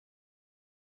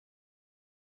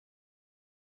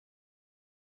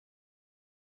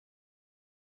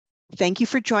Thank you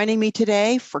for joining me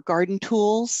today for Garden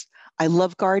Tools. I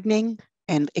love gardening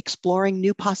and exploring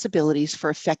new possibilities for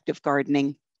effective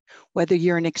gardening. Whether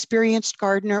you're an experienced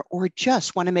gardener or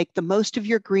just want to make the most of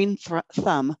your green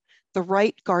thumb, the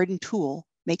right garden tool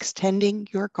makes tending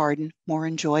your garden more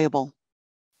enjoyable.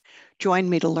 Join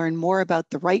me to learn more about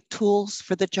the right tools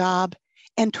for the job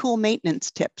and tool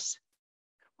maintenance tips.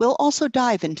 We'll also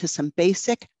dive into some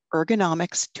basic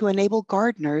ergonomics to enable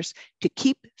gardeners to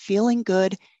keep feeling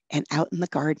good and out in the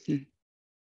garden.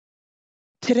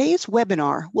 Today's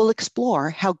webinar will explore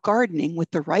how gardening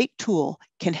with the right tool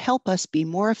can help us be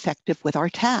more effective with our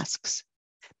tasks.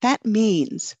 That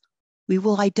means we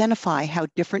will identify how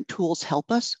different tools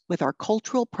help us with our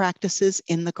cultural practices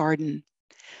in the garden.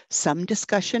 Some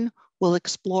discussion will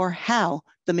explore how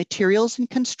the materials and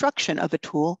construction of a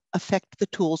tool affect the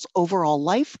tool's overall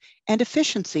life and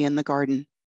efficiency in the garden.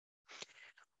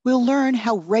 We'll learn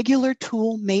how regular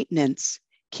tool maintenance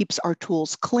keeps our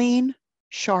tools clean,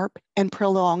 sharp, and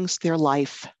prolongs their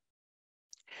life.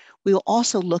 We'll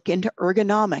also look into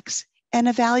ergonomics and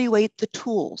evaluate the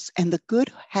tools and the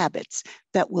good habits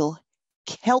that will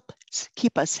help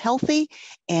keep us healthy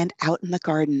and out in the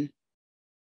garden.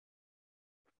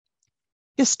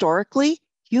 Historically,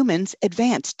 humans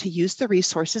advanced to use the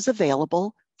resources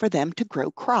available for them to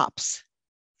grow crops.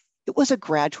 It was a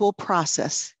gradual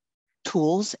process.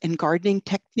 Tools and gardening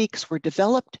techniques were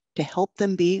developed to help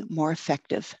them be more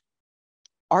effective.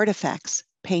 Artifacts,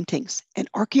 paintings, and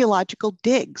archaeological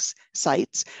digs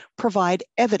sites provide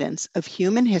evidence of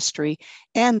human history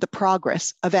and the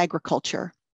progress of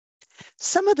agriculture.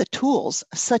 Some of the tools,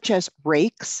 such as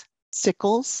rakes,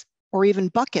 sickles, or even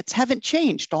buckets, haven't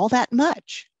changed all that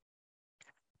much.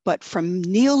 But from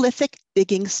Neolithic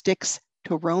digging sticks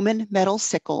to Roman metal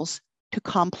sickles to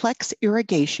complex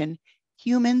irrigation,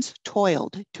 humans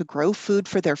toiled to grow food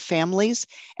for their families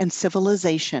and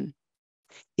civilization.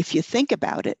 If you think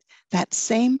about it, that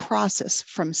same process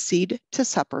from seed to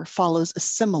supper follows a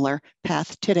similar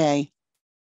path today.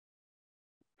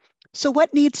 So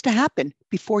what needs to happen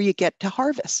before you get to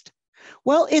harvest?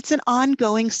 Well, it's an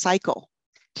ongoing cycle.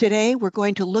 Today, we're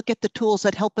going to look at the tools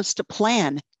that help us to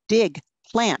plan, dig,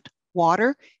 plant,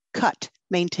 water, cut,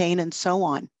 maintain, and so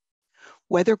on.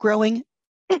 Whether growing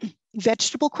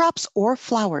vegetable crops or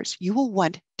flowers, you will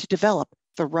want to develop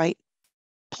the right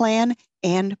plan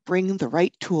and bring the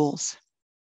right tools.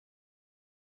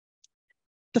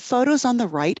 The photos on the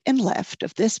right and left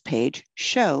of this page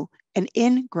show an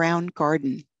in-ground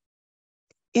garden.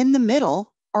 In the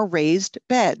middle are raised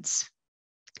beds.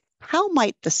 How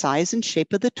might the size and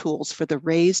shape of the tools for the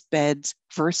raised beds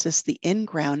versus the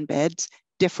in-ground beds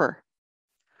differ?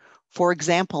 For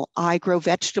example, I grow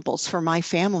vegetables for my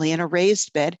family in a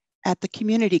raised bed at the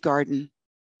community garden.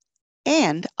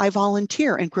 And I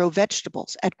volunteer and grow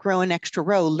vegetables at Grow an Extra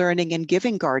Row Learning and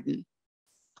Giving Garden.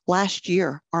 Last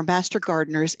year, our master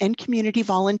gardeners and community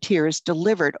volunteers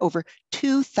delivered over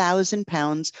 2,000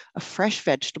 pounds of fresh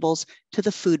vegetables to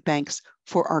the food banks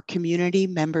for our community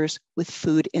members with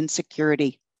food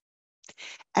insecurity.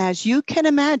 As you can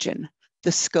imagine,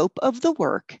 the scope of the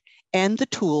work and the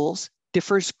tools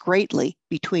differs greatly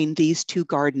between these two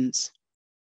gardens.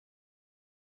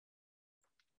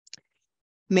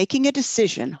 Making a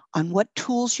decision on what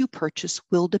tools you purchase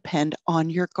will depend on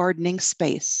your gardening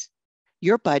space,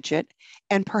 your budget,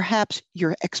 and perhaps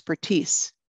your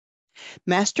expertise.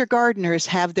 Master gardeners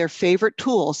have their favorite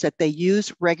tools that they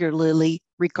use regularly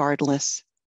regardless.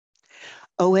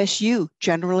 OSU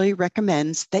generally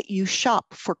recommends that you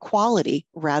shop for quality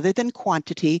rather than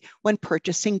quantity when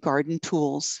purchasing garden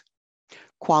tools.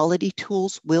 Quality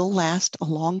tools will last a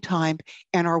long time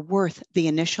and are worth the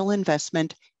initial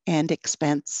investment and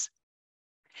expense.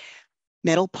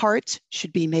 Metal parts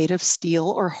should be made of steel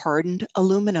or hardened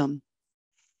aluminum.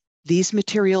 These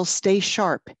materials stay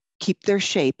sharp, keep their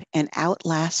shape, and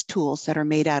outlast tools that are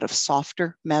made out of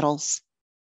softer metals.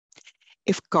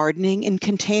 If gardening in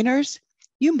containers,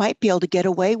 you might be able to get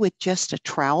away with just a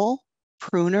trowel,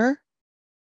 pruner,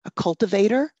 a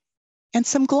cultivator, and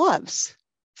some gloves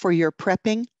for your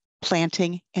prepping,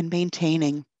 planting, and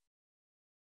maintaining.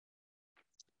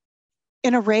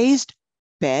 In a raised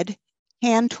bed,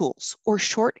 hand tools or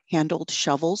short-handled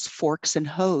shovels, forks, and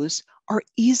hoes are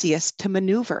easiest to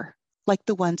maneuver, like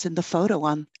the ones in the photo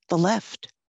on the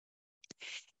left.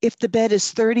 If the bed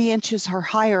is 30 inches or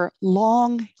higher,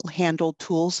 long-handled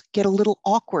tools get a little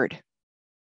awkward.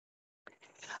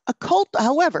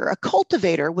 However, a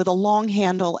cultivator with a long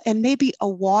handle and maybe a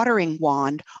watering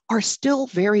wand are still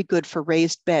very good for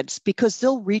raised beds because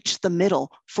they'll reach the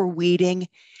middle for weeding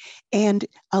and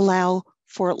allow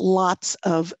for lots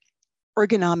of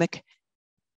ergonomic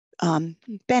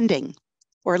bending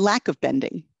or lack of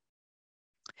bending.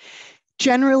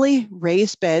 Generally,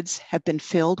 raised beds have been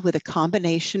filled with a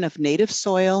combination of native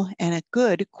soil and a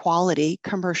good quality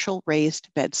commercial raised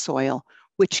bed soil,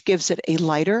 which gives it a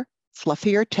lighter,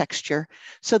 fluffier texture,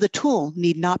 so the tool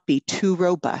need not be too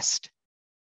robust.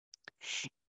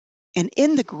 An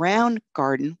in-the-ground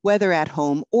garden, whether at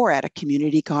home or at a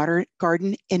community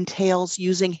garden, entails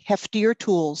using heftier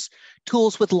tools.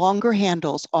 Tools with longer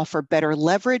handles offer better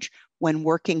leverage when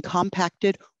working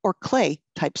compacted or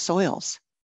clay-type soils.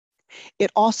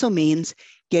 It also means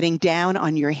getting down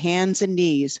on your hands and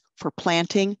knees for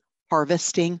planting,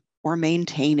 harvesting, or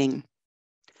maintaining.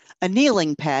 A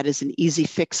kneeling pad is an easy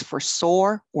fix for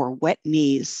sore or wet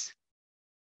knees.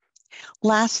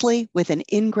 Lastly, with an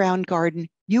in-ground garden,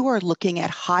 you are looking at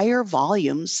higher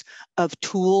volumes of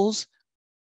tools,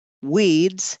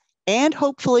 weeds, and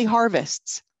hopefully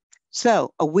harvests.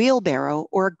 So a wheelbarrow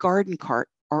or a garden cart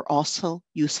are also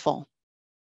useful.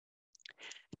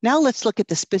 Now let's look at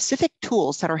the specific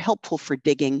tools that are helpful for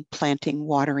digging, planting,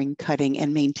 watering, cutting,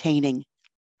 and maintaining.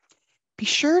 Be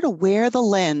sure to wear the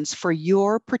lens for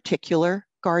your particular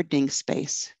gardening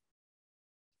space.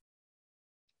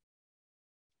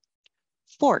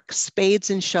 Forks, spades,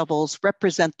 and shovels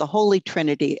represent the holy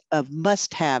trinity of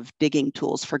must-have digging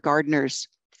tools for gardeners.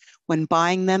 When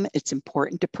buying them, it's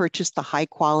important to purchase the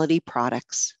high-quality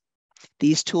products.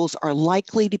 These tools are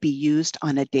likely to be used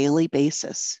on a daily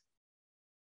basis.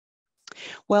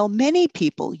 While many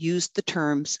people use the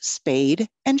terms spade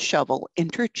and shovel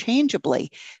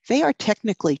interchangeably, they are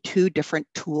technically two different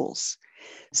tools.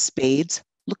 Spades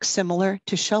look similar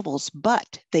to shovels,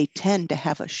 but they tend to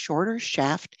have a shorter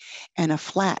shaft and a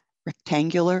flat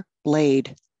rectangular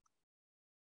blade.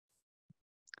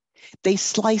 They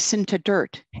slice into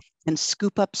dirt and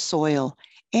scoop up soil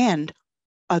and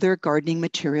other gardening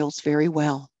materials very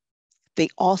well. They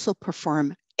also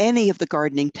perform any of the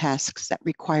gardening tasks that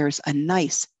requires a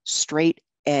nice straight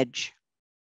edge.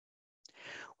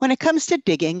 When it comes to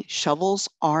digging, shovels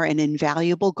are an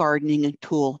invaluable gardening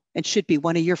tool and should be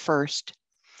one of your first.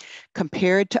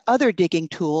 Compared to other digging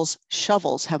tools,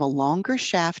 shovels have a longer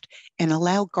shaft and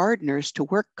allow gardeners to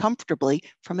work comfortably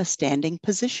from a standing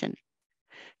position.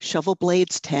 Shovel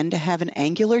blades tend to have an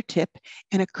angular tip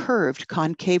and a curved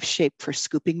concave shape for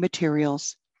scooping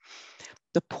materials.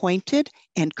 The pointed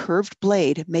and curved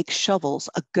blade makes shovels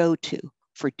a go-to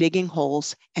for digging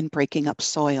holes and breaking up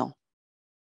soil.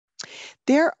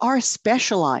 There are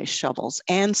specialized shovels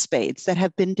and spades that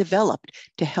have been developed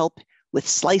to help with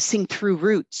slicing through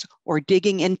roots or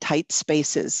digging in tight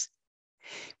spaces.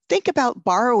 Think about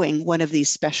borrowing one of these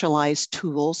specialized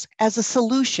tools as a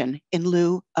solution in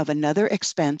lieu of another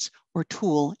expense or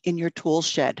tool in your tool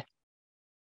shed.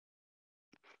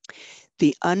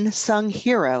 The unsung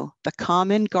hero, the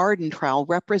common garden trowel,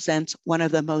 represents one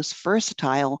of the most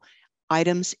versatile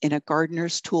items in a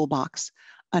gardener's toolbox,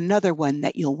 another one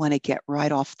that you'll want to get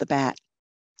right off the bat.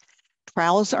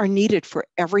 Trowels are needed for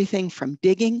everything from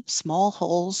digging small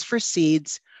holes for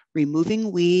seeds,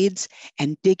 removing weeds,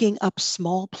 and digging up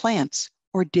small plants,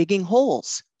 or digging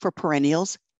holes for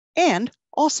perennials, and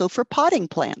also for potting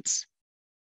plants.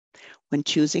 When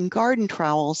choosing garden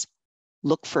trowels,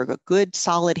 look for a good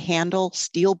solid handle,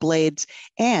 steel blades,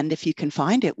 and if you can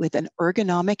find it, with an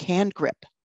ergonomic hand grip.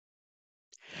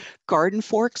 Garden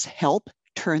forks help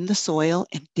turn the soil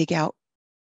and dig out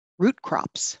root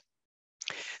crops.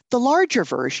 The larger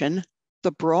version,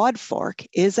 the broad fork,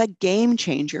 is a game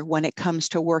changer when it comes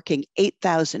to working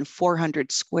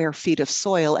 8,400 square feet of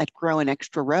soil at Grow an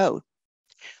Extra Row.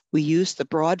 We use the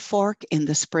broad fork in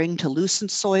the spring to loosen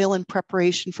soil in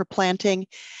preparation for planting,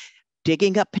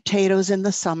 digging up potatoes in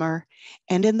the summer,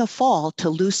 and in the fall to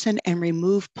loosen and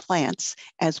remove plants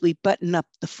as we button up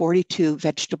the 42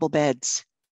 vegetable beds.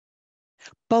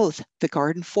 Both the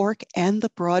garden fork and the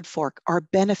broad fork are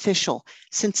beneficial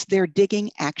since their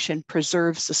digging action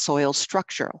preserves the soil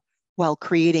structure while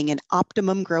creating an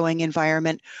optimum growing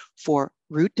environment for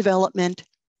root development,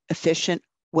 efficient,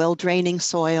 well-draining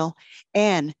soil,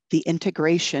 and the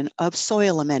integration of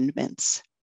soil amendments.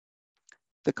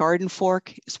 The garden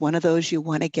fork is one of those you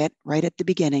want to get right at the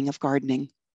beginning of gardening.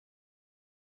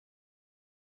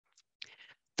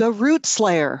 The root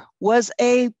slayer was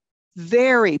a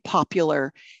very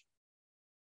popular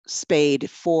spade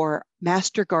for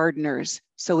master gardeners.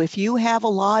 So if you have a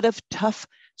lot of tough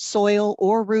soil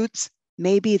or roots,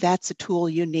 maybe that's a tool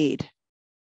you need.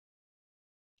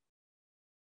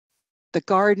 The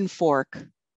garden fork,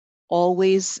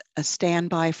 always a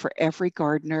standby for every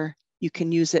gardener. You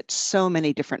can use it so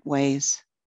many different ways.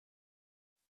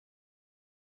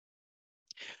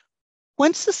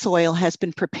 Once the soil has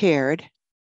been prepared,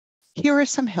 here are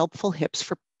some helpful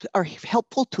are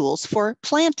helpful tools for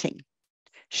planting.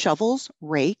 Shovels,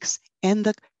 rakes, and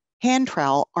the hand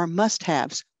trowel are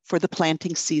must-haves for the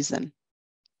planting season.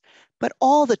 But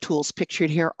all the tools pictured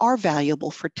here are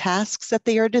valuable for tasks that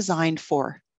they are designed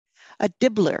for. A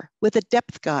dibbler with a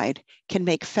depth guide can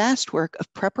make fast work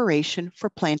of preparation for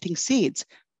planting seeds,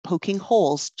 poking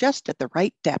holes just at the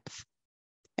right depth.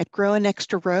 At Grow an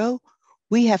Extra Row,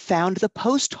 we have found the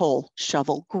post hole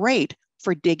shovel great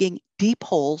for digging deep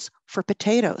holes for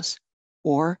potatoes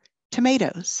or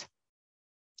tomatoes.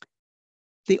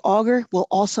 The auger will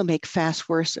also make fast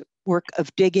work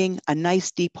of digging a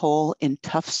nice deep hole in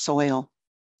tough soil.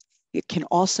 It can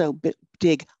also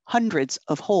dig hundreds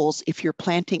of holes if you're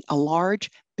planting a large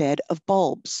bed of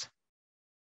bulbs.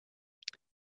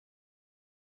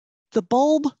 The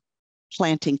bulb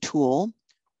planting tool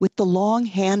with the long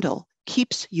handle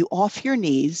keeps you off your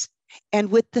knees, and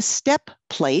with the step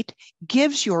plate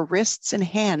gives your wrists and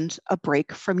hands a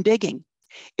break from digging.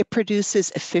 It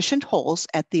produces efficient holes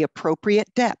at the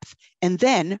appropriate depth and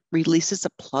then releases a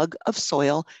plug of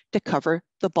soil to cover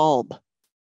the bulb.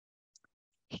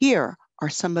 Here are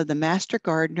some of the master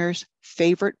gardener's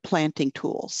favorite planting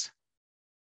tools.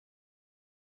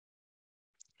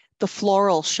 The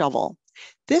floral shovel.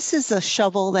 This is a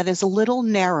shovel that is a little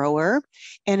narrower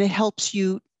and it helps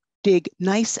you dig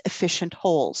nice, efficient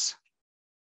holes.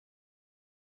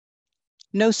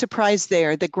 No surprise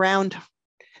there, the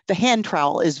hand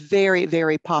trowel is very,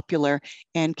 very popular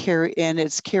and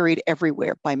it's carried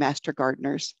everywhere by master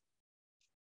gardeners.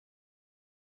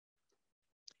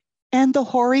 And the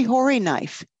Hori Hori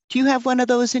knife. Do you have one of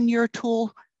those in your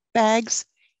tool bags?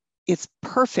 It's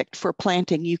perfect for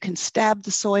planting. You can stab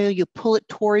the soil, you pull it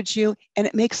towards you, and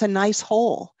it makes a nice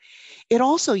hole. It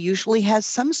also usually has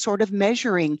some sort of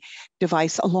measuring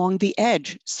device along the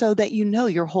edge so that you know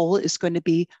your hole is going to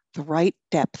be the right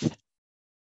depth.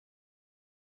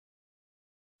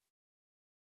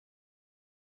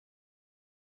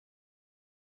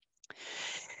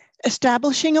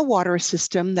 Establishing a water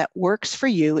system that works for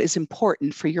you is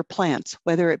important for your plants,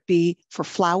 whether it be for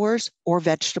flowers or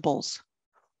vegetables.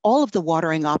 All of the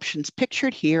watering options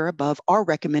pictured here above are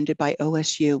recommended by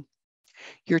OSU.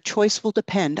 Your choice will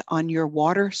depend on your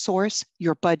water source,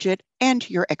 your budget, and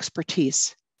your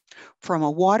expertise. From a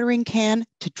watering can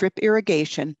to drip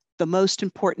irrigation, the most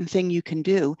important thing you can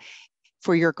do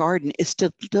for your garden is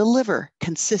to deliver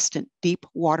consistent deep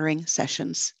watering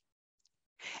sessions.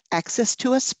 Access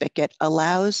to a spigot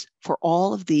allows for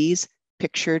all of these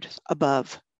pictured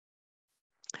above.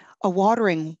 A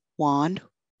watering wand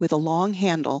with a long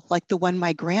handle, like the one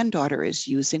my granddaughter is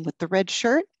using with the red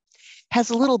shirt, has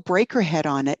a little breaker head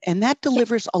on it, and that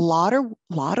delivers a lot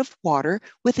of water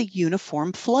with a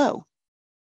uniform flow.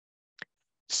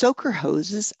 Soaker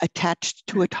hoses attached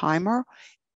to a timer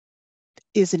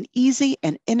is an easy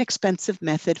and inexpensive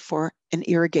method for an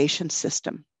irrigation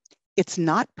system. It's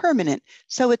not permanent,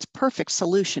 so it's a perfect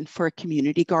solution for a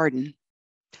community garden.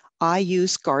 I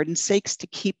use garden sakes to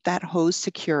keep that hose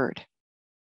secured.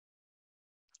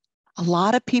 A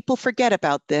lot of people forget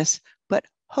about this, but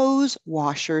hose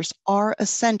washers are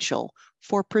essential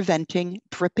for preventing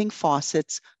dripping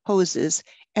faucets, hoses,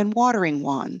 and watering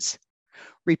wands.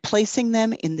 Replacing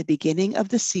them in the beginning of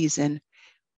the season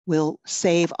will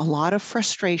save a lot of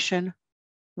frustration,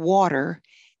 water,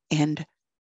 and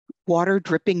water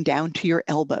dripping down to your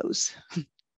elbows.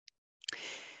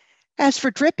 As for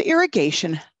drip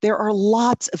irrigation, there are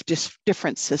lots of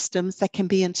different systems that can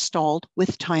be installed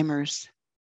with timers.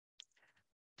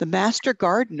 The master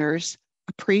gardeners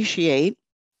appreciate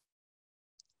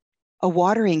a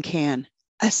watering can,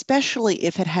 especially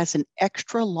if it has an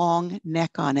extra long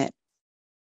neck on it.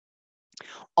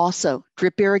 Also,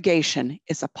 drip irrigation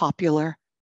is a popular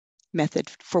method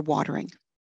for watering.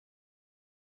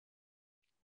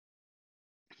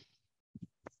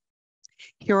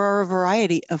 Here are a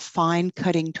variety of fine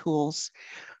cutting tools,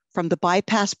 from the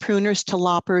bypass pruners to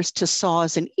loppers to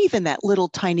saws, and even that little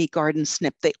tiny garden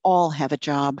snip. They all have a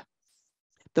job.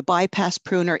 The bypass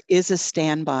pruner is a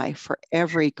standby for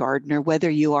every gardener,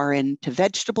 whether you are into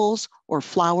vegetables or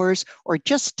flowers or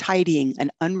just tidying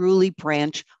an unruly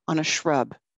branch on a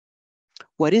shrub.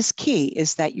 What is key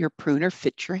is that your pruner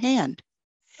fits your hand.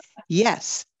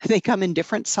 Yes, they come in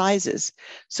different sizes.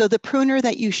 So the pruner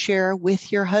that you share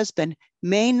with your husband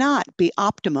may not be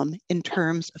optimum in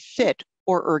terms of fit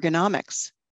or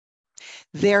ergonomics.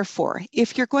 Therefore,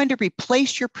 if you're going to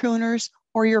replace your pruners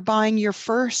or you're buying your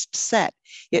first set,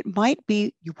 it might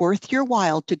be worth your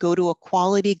while to go to a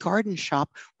quality garden shop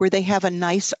where they have a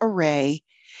nice array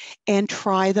and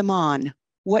try them on.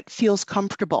 What feels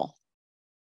comfortable?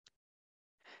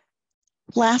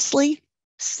 Lastly,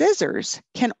 Scissors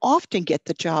can often get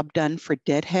the job done for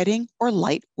deadheading or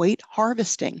lightweight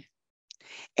harvesting.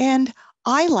 And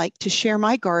I like to share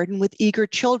my garden with eager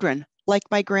children, like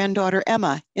my granddaughter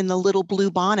Emma in the little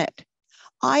blue bonnet.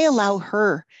 I allow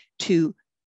her to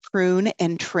prune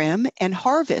and trim and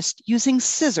harvest using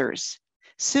scissors.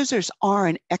 Scissors are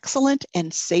an excellent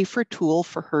and safer tool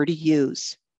for her to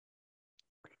use.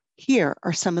 Here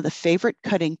are some of the favorite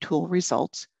cutting tool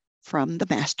results from the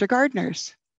master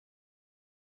gardeners.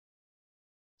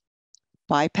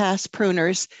 Bypass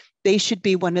pruners, they should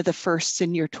be one of the firsts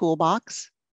in your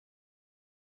toolbox.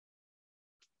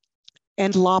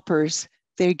 And loppers,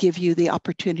 they give you the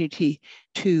opportunity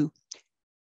to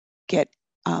get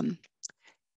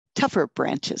tougher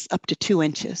branches up to 2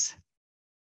 inches.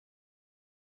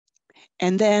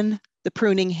 And then the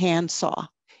pruning handsaw.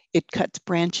 It cuts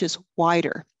branches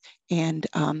wider, and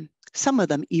some of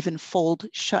them even fold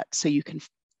shut so you can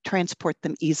transport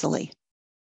them easily.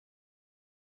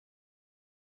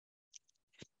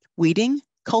 Weeding,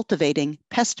 cultivating,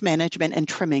 pest management, and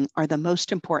trimming are the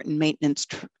most important maintenance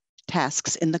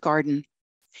tasks in the garden.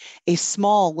 A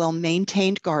small,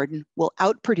 well-maintained garden will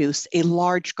outproduce a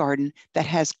large garden that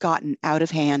has gotten out of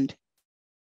hand.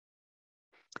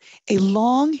 A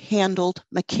long-handled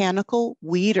mechanical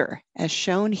weeder, as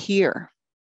shown here,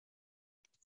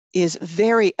 is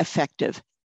very effective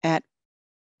at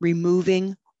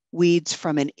removing weeds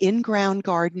from an in-ground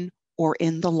garden or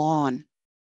in the lawn.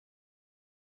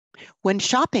 When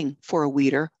shopping for a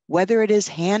weeder, whether it is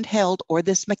handheld or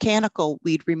this mechanical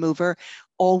weed remover,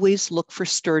 always look for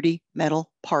sturdy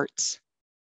metal parts.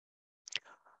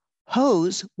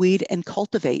 Hoes weed and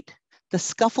cultivate. The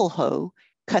scuffle hoe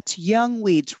cuts young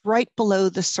weeds right below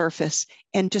the surface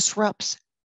and disrupts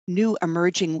new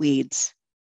emerging weeds.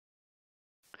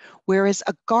 Whereas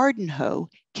a garden hoe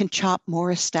can chop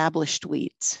more established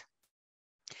weeds.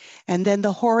 And then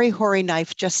the hori-hori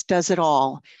knife just does it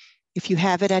all. If you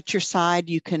have it at your side,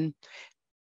 you can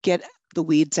get the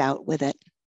weeds out with it.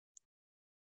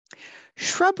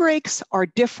 Shrub rakes are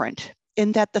different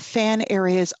in that the fan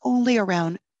area is only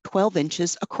around 12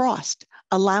 inches across,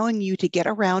 allowing you to get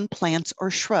around plants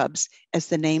or shrubs, as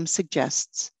the name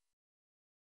suggests.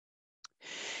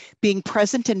 Being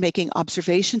present and making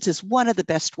observations is one of the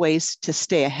best ways to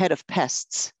stay ahead of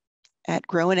pests. At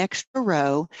Grow an Extra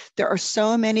Row, there are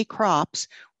so many crops,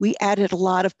 we added a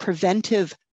lot of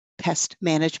preventive pest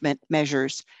management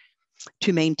measures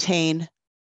to maintain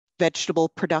vegetable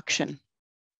production.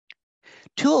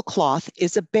 Tulle cloth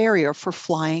is a barrier for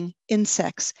flying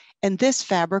insects, and this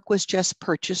fabric was just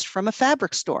purchased from a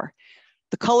fabric store.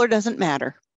 The color doesn't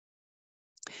matter.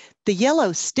 The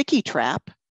yellow sticky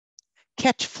trap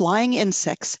catch flying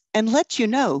insects and lets you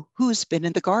know who's been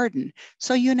in the garden,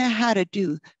 so you know how to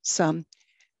do some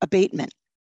abatement.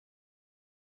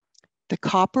 The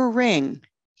copper ring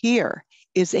here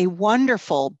is a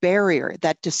wonderful barrier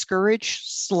that discourages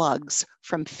slugs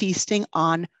from feasting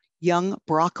on young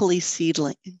broccoli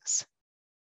seedlings.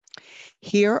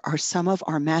 Here are some of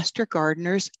our master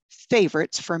gardeners'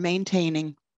 favorites for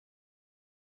maintaining.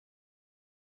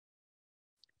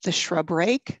 The shrub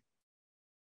rake,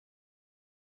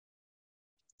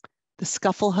 the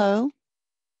scuffle hoe,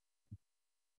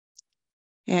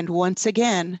 and once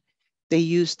again, they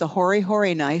use the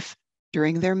hori-hori knife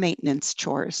during their maintenance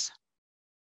chores.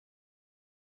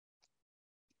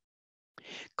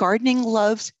 Gardening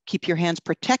gloves keep your hands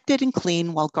protected and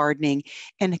clean while gardening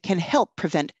and can help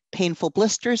prevent painful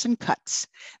blisters and cuts.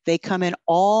 They come in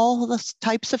all the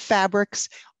types of fabrics,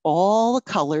 all the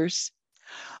colors.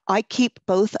 I keep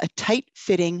both a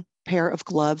tight-fitting pair of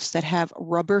gloves that have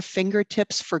rubber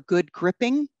fingertips for good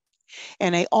gripping,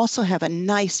 and I also have a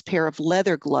nice pair of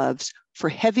leather gloves for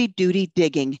heavy-duty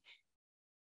digging.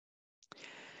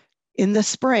 In the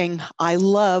spring, I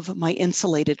love my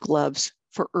insulated gloves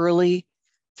for early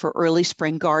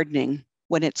spring gardening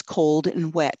when it's cold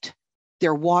and wet.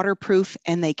 They're waterproof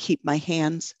and they keep my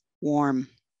hands warm.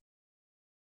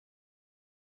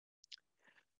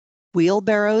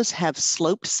 Wheelbarrows have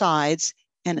sloped sides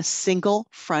and a single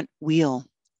front wheel.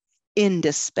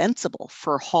 Indispensable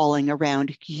for hauling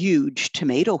around huge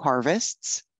tomato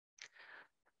harvests.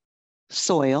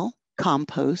 Soil,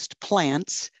 compost,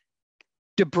 plants,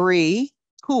 debris,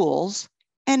 tools,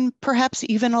 and perhaps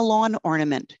even a lawn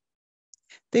ornament.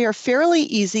 They are fairly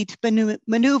easy to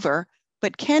maneuver,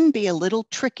 but can be a little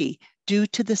tricky due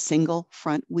to the single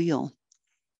front wheel.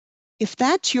 If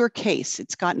that's your case,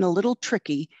 it's gotten a little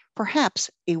tricky, perhaps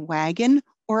a wagon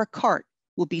or a cart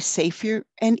will be safer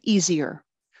and easier.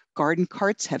 Garden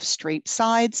carts have straight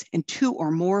sides and 2 or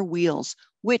more wheels,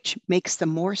 which makes them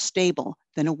more stable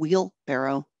than a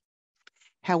wheelbarrow.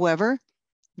 However,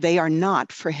 They are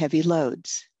not for heavy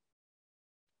loads.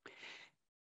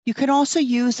 You can also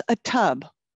use a tub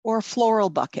or a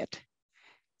floral bucket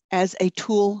as a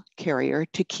tool carrier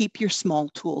to keep your small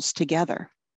tools together.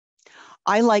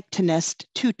 I like to nest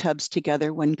 2 tubs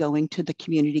together when going to the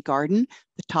community garden.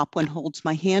 The top one holds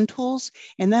my hand tools,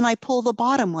 and then I pull the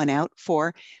bottom one out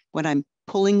for when I'm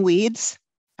pulling weeds.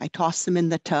 I toss them in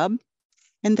the tub,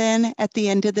 and then at the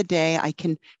end of the day, I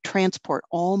can transport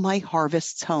all my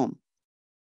harvests home.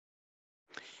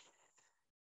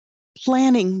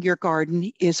 Planning your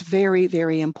garden is very,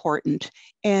 very important,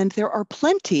 and there are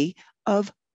plenty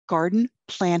of garden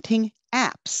planting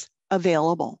apps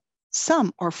available.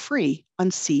 Some are free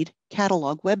on seed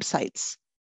catalog websites.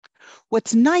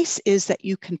 What's nice is that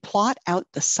you can plot out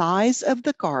the size of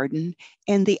the garden,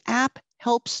 and the app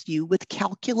helps you with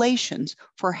calculations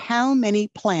for how many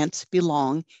plants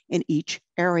belong in each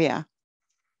area.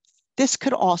 This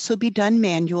could also be done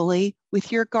manually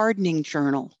with your gardening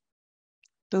journal.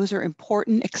 Those are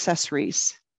important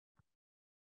accessories.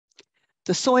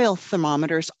 The soil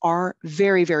thermometers are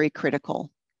very, very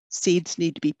critical. Seeds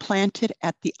need to be planted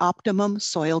at the optimum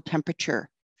soil temperature.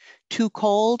 Too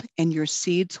cold and your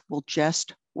seeds will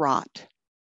just rot.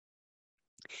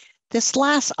 This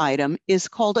last item is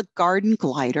called a garden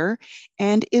glider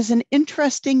and is an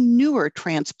interesting newer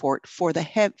transport for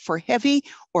heavy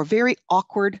or very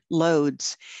awkward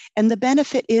loads. And the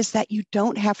benefit is that you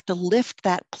don't have to lift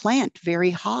that plant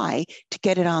very high to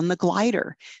get it on the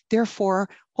glider. Therefore,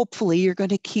 hopefully you're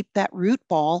going to keep that root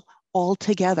ball all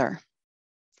together.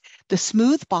 The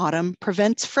smooth bottom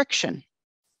prevents friction.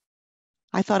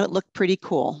 I thought it looked pretty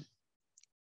cool.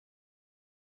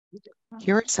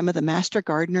 Here are some of the master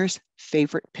gardeners'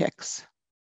 favorite picks.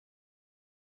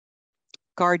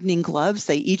 Gardening gloves,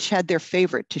 they each had their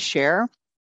favorite to share.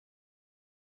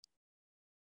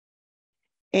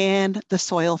 And the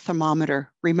soil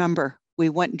thermometer. Remember, we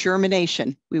want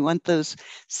germination. We want those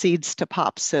seeds to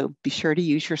pop, so be sure to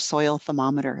use your soil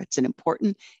thermometer. It's an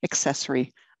important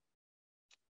accessory.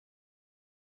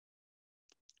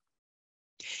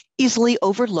 Easily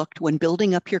overlooked when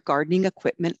building up your gardening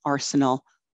equipment arsenal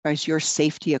as your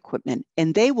safety equipment,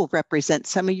 and they will represent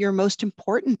some of your most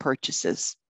important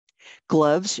purchases.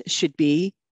 Gloves should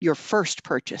be your first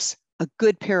purchase. A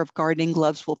good pair of gardening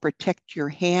gloves will protect your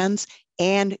hands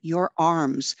and your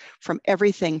arms from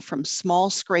everything from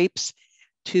small scrapes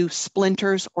to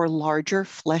splinters or larger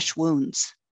flesh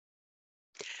wounds.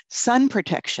 Sun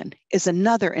protection is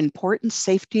another important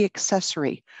safety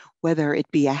accessory, whether it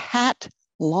be a hat,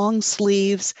 long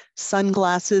sleeves,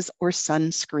 sunglasses, or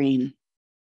sunscreen.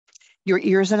 Your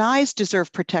ears and eyes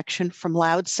deserve protection from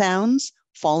loud sounds,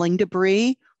 falling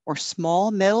debris, or small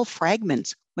metal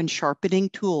fragments when sharpening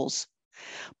tools.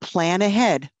 Plan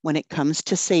ahead when it comes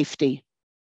to safety.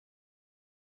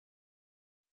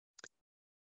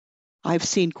 I've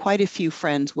seen quite a few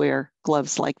friends wear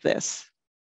gloves like this.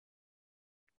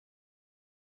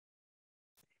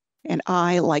 And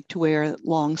I like to wear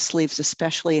long sleeves,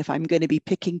 especially if I'm going to be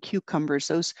picking cucumbers.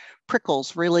 Those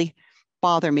prickles really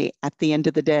bother me at the end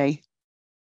of the day.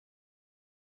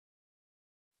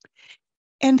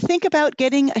 And think about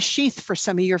getting a sheath for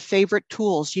some of your favorite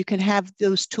tools. You can have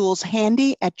those tools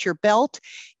handy at your belt,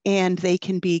 and they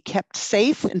can be kept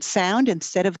safe and sound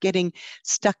instead of getting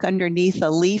stuck underneath a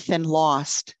leaf and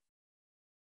lost.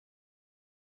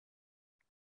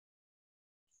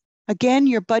 Again,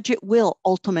 your budget will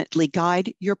ultimately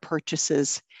guide your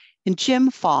purchases. And Jim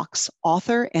Fox,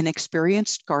 author and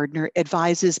experienced gardener,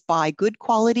 advises buy good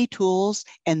quality tools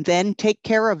and then take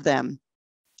care of them.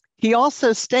 He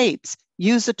also states,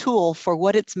 use a tool for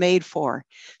what it's made for.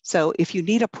 So if you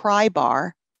need a pry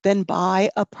bar, then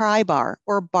buy a pry bar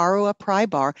or borrow a pry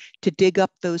bar to dig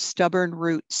up those stubborn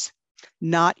roots,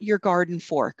 not your garden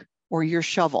fork or your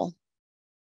shovel.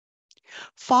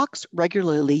 Fox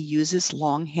regularly uses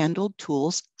long-handled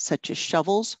tools such as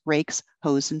shovels, rakes,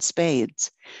 hoes, and spades.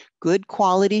 Good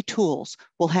quality tools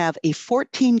will have a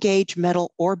 14-gauge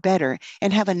metal or better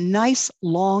and have a nice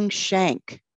long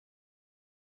shank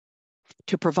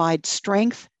to provide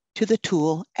strength to the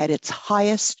tool at its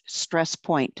highest stress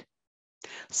point.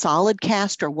 Solid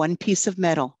cast or one piece of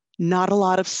metal, not a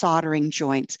lot of soldering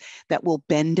joints that will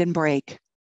bend and break.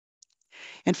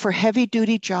 And for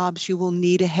heavy-duty jobs, you will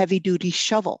need a heavy-duty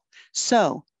shovel.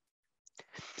 So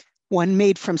one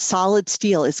made from solid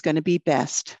steel is going to be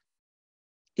best.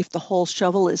 If the whole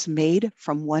shovel is made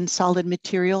from one solid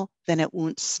material, then it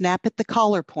won't snap at the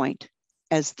collar point,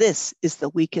 as this is the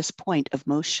weakest point of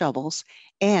most shovels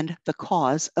and the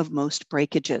cause of most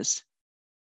breakages.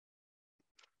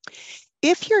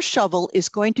 If your shovel is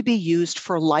going to be used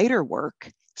for lighter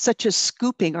work, such as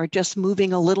scooping or just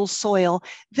moving a little soil,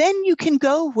 then you can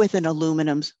go with an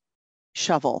aluminum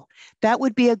shovel. That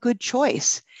would be a good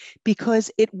choice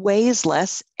because it weighs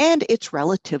less and it's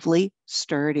relatively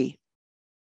sturdy.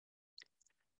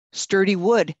 Sturdy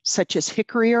wood, such as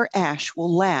hickory or ash,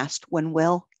 will last when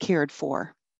well cared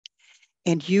for.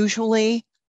 And usually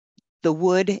the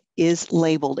wood is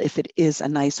labeled if it is a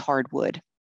nice hardwood.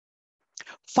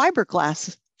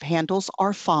 Fiberglass handles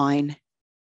are fine.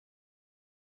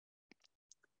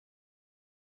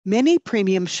 Many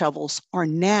premium shovels are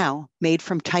now made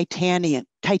from titanium,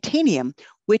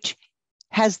 which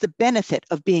has the benefit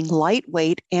of being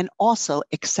lightweight and also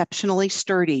exceptionally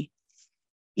sturdy,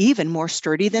 even more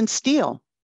sturdy than steel.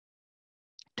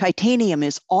 Titanium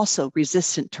is also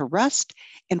resistant to rust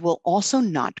and will also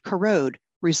not corrode,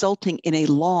 resulting in a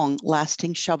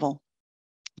long-lasting shovel.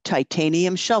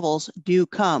 Titanium shovels do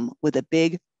come with a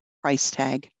big price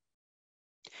tag.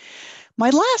 My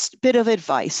last bit of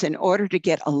advice in order to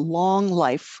get a long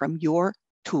life from your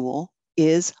tool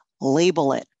is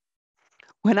label it.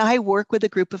 When I work with a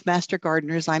group of master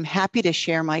gardeners, I'm happy to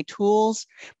share my tools,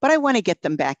 but I want to get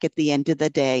them back at the end of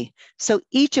the day. So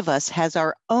each of us has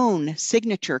our own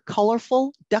signature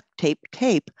colorful duct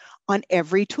tape on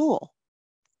every tool.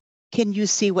 Can you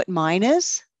see what mine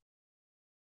is?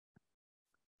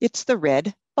 It's the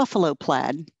red buffalo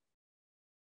plaid.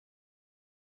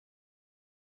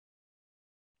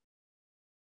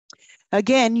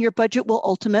 Again, your budget will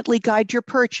ultimately guide your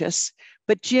purchase,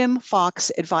 but Jim Fox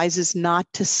advises not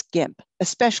to skimp,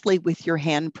 especially with your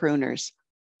hand pruners,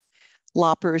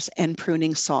 loppers, and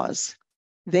pruning saws.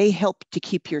 They help to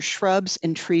keep your shrubs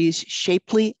and trees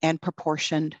shapely and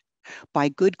proportioned. Buy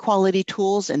good quality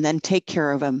tools and then take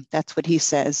care of them. That's what he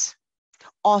says.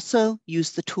 Also,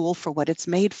 use the tool for what it's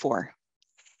made for.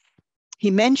 He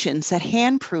mentions that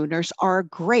hand pruners are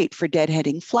great for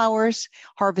deadheading flowers,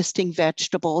 harvesting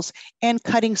vegetables, and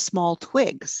cutting small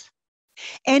twigs.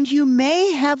 And you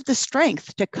may have the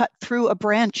strength to cut through a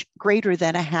branch greater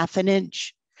than a half an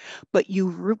inch, but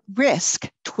you risk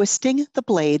twisting the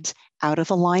blades out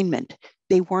of alignment.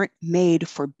 They weren't made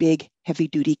for big,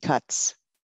 heavy-duty cuts.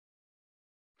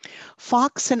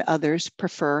 Fox and others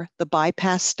prefer the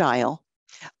bypass style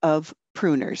of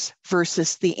pruners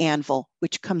versus the anvil,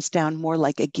 which comes down more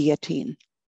like a guillotine.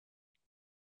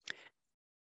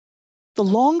 The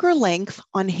longer length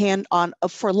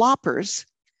for loppers,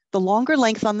 the longer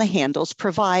length on the handles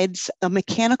provides a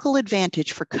mechanical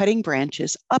advantage for cutting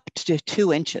branches up to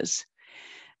 2 inches.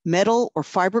 Metal or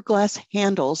fiberglass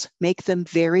handles make them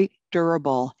very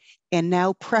durable and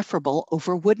now preferable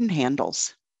over wooden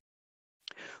handles.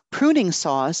 Pruning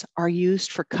saws are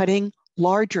used for cutting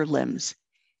larger limbs,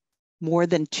 more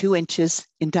than 2 inches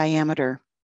in diameter.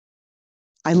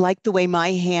 I like the way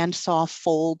my hand saw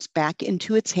folds back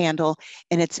into its handle,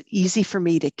 and it's easy for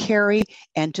me to carry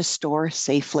and to store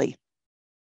safely.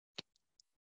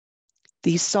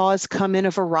 These saws come in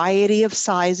a variety of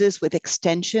sizes with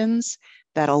extensions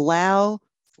that allow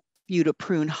you to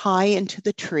prune high into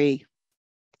the tree.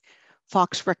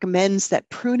 Fox recommends that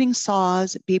pruning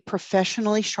saws be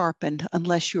professionally sharpened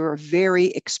unless you are very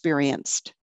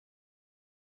experienced.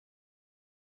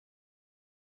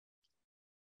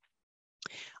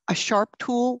 A sharp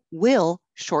tool will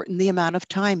shorten the amount of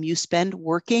time you spend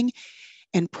working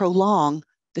and prolong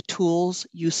the tool's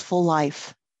useful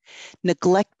life.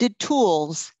 Neglected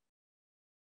tools,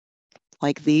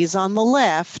 like these on the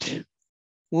left,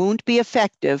 won't be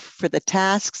effective for the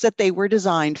tasks that they were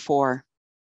designed for.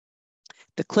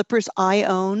 The clippers I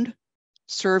owned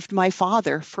served my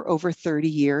father for over 30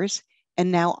 years,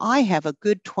 and now I have a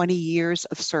good 20 years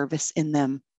of service in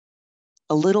them.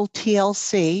 A little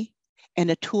TLC, and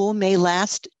a tool may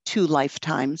last 2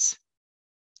 lifetimes.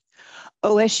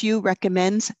 OSU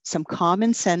recommends some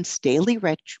common sense daily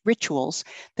rituals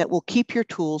that will keep your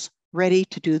tools ready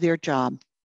to do their job.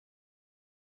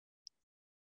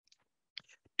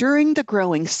 During the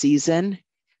growing season,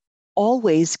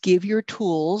 always give your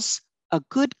tools a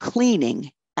good cleaning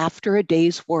after a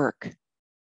day's work.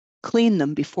 Clean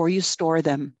them before you store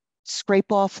them.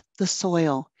 Scrape off the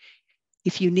soil.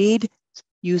 If you need,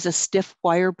 use a stiff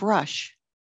wire brush.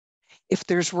 If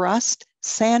there's rust,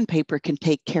 sandpaper can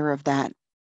take care of that.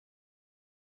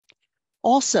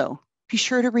 Also, be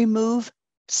sure to remove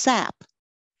sap.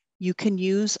 You can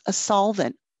use a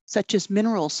solvent, such as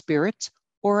mineral spirits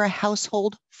or a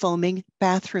household foaming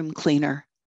bathroom cleaner.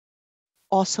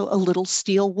 Also, a little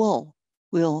steel wool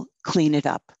will clean it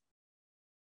up.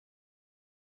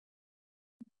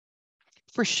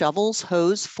 For shovels,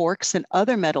 hoes, forks, and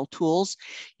other metal tools,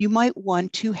 you might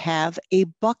want to have a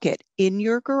bucket in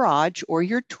your garage or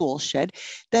your tool shed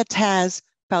that has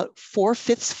about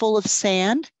 4/5 full of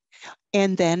sand,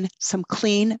 and then some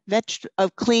clean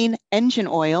engine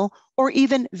oil or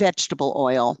even vegetable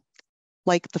oil,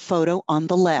 like the photo on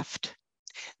the left.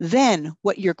 Then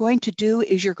what you're going to do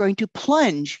is you're going to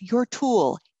plunge your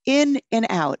tool in and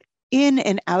out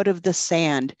of the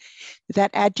sand.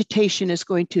 That agitation is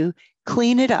going to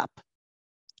clean it up.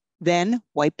 Then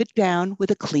wipe it down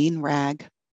with a clean rag.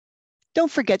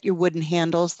 Don't forget your wooden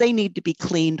handles. They need to be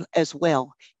cleaned as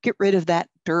well. Get rid of that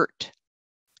dirt.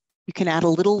 You can add a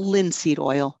little linseed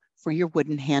oil for your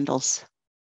wooden handles.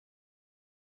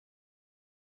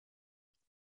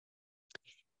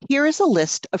 Here is a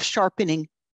list of sharpening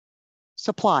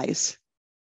supplies.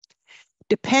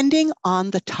 Depending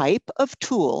on the type of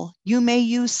tool, you may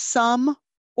use some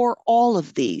or all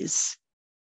of these.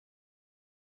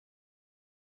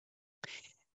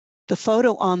 The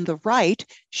photo on the right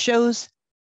shows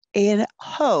a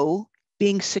hoe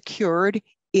being secured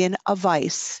in a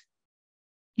vise.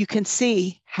 You can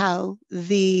see how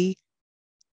the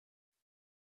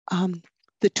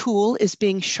tool is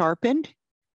being sharpened,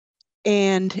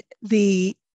 and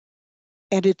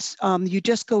it's you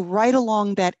just go right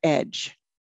along that edge.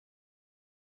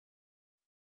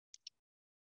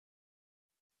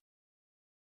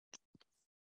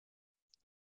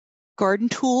 Garden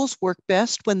tools work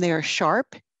best when they are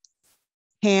sharp.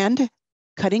 Hand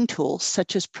cutting tools,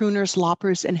 such as pruners,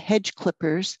 loppers, and hedge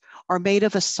clippers, are made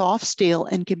of a soft steel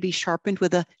and can be sharpened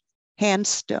with a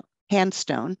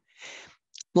handstone,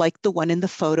 like the one in the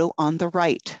photo on the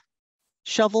right.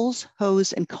 Shovels,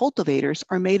 hoes, and cultivators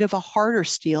are made of a harder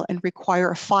steel and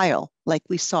require a file, like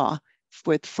we saw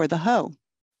for the hoe.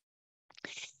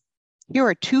 Here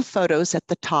are two photos at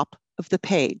the top of the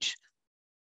page.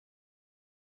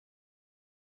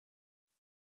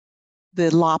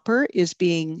 The lopper is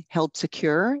being held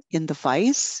secure in the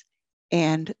vise,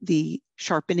 and the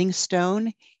sharpening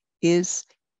stone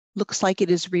looks like it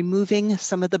is removing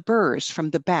some of the burrs from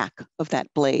the back of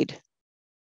that blade.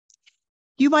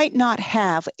 You might not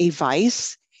have a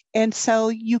vise, and so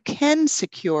you can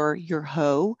secure your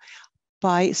hoe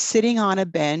by sitting on a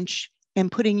bench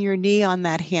and putting your knee on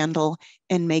that handle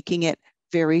and making it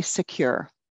very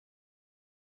secure.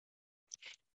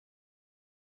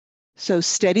 So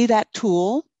steady that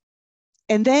tool,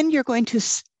 and then you're going to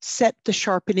set the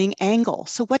sharpening angle.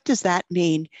 So what does that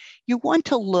mean? You want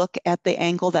to look at the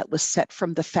angle that was set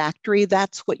from the factory.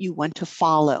 That's what you want to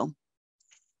follow.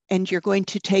 And you're going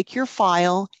to take your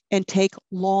file and take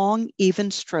long,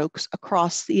 even strokes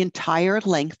across the entire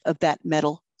length of that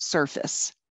metal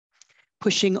surface,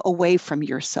 pushing away from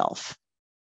yourself.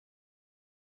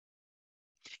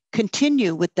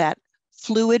 Continue with that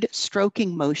fluid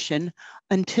stroking motion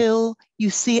until you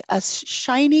see a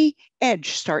shiny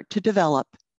edge start to develop.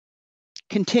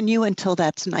 Continue until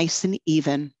that's nice and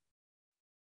even.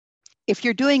 If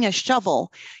you're doing a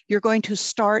shovel, you're going to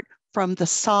start from the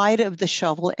side of the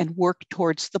shovel and work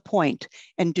towards the point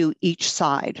and do each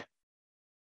side.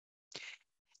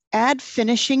 Add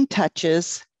finishing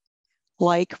touches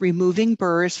like removing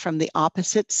burrs from the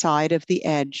opposite side of the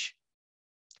edge.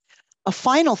 A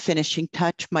final finishing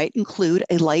touch might include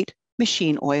a light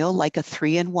machine oil, like a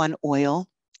 3-in-1 oil,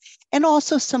 and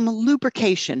also some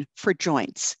lubrication for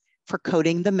joints, for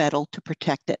coating the metal to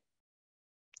protect it.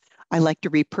 I like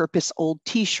to repurpose old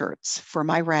t-shirts for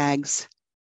my rags.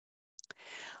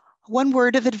 One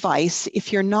word of advice: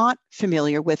 if you're not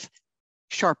familiar with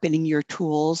sharpening your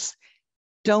tools,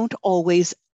 don't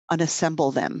always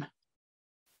unassemble them.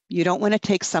 You don't want to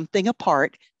take something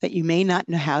apart that you may not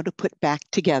know how to put back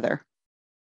together.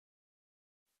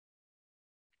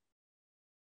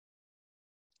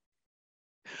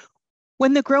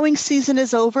 When the growing season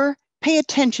is over, pay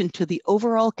attention to the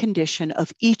overall condition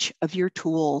of each of your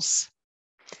tools.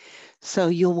 So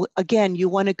you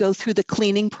want to go through the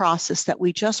cleaning process that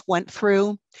we just went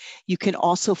through. You can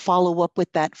also follow up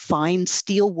with that fine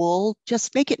steel wool.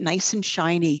 Just make it nice and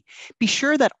shiny. Be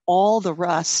sure that all the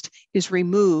rust is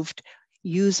removed.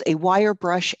 Use a wire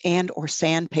brush and or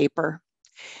sandpaper.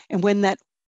 And when that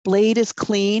blade is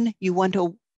clean, you want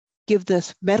to give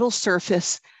this metal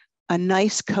surface a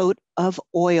nice coat of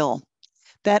oil.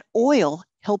 That oil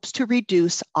helps to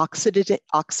reduce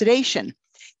oxidation,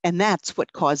 and that's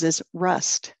what causes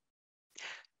rust.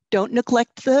 Don't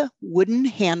neglect the wooden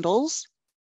handles.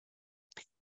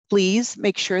 Please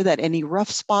make sure that any rough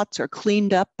spots are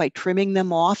cleaned up by trimming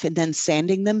them off and then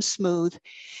sanding them smooth,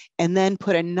 and then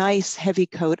put a nice heavy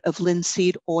coat of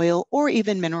linseed oil or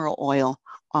even mineral oil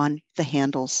on the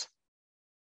handles.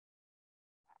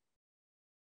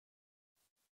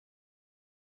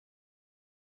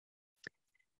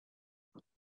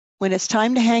 When it's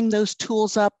time to hang those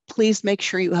tools up, please make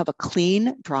sure you have a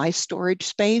clean, dry storage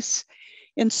space.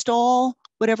 Install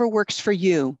whatever works for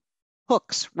you,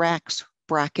 hooks, racks,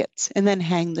 brackets, and then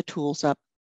hang the tools up.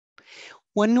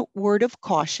 One word of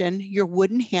caution, your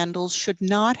wooden handles should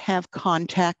not have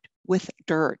contact with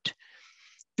dirt.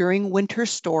 During winter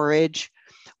storage,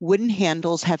 wooden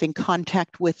handles having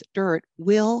contact with dirt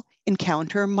will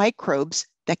encounter microbes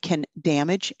that can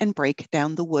damage and break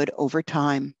down the wood over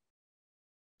time.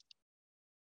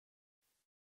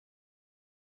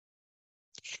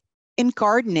 In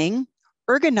gardening,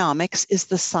 ergonomics is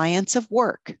the science of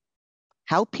work,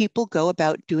 how people go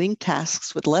about doing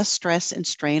tasks with less stress and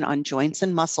strain on joints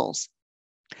and muscles.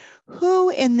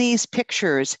 Who in these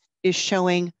pictures is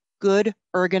showing good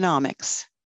ergonomics?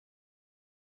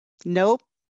 Nope.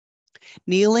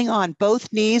 Kneeling on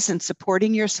both knees and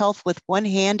supporting yourself with one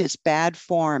hand is bad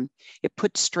form. It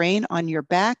puts strain on your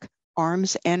back,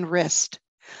 arms, and wrist.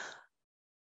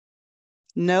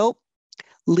 Nope.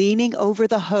 Leaning over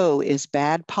the hoe is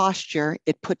bad posture.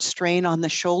 It puts strain on the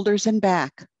shoulders and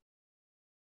back.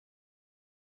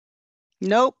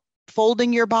 Nope.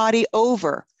 Folding your body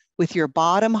over with your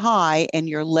bottom high and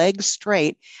your legs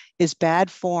straight is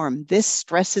bad form. This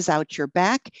stresses out your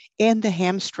back and the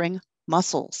hamstring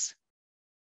muscles.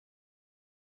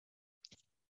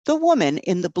 The woman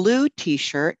in the blue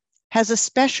t-shirt has a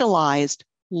specialized,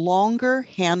 longer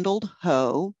handled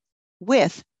hoe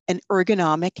with an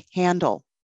ergonomic handle.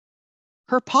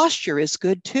 Her posture is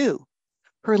good too.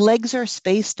 Her legs are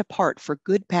spaced apart for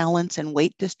good balance and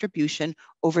weight distribution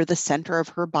over the center of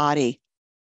her body.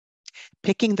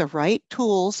 Picking the right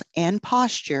tools and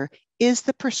posture is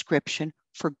the prescription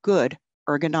for good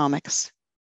ergonomics.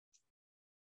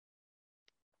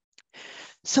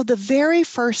 So the very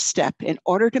first step in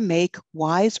order to make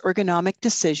wise ergonomic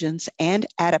decisions and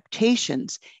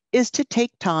adaptations is to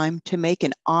take time to make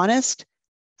an honest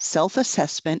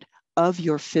self-assessment of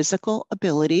your physical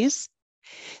abilities,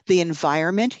 the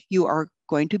environment you are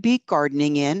going to be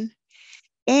gardening in,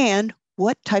 and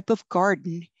what type of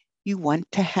garden you want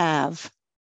to have.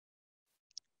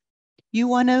 You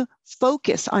want to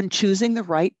focus on choosing the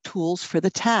right tools for the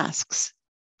tasks,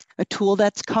 a tool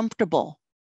that's comfortable,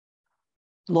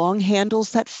 long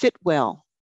handles that fit well,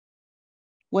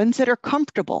 ones that are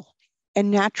comfortable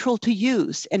and natural to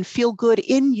use and feel good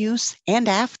in use and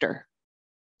after.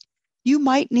 You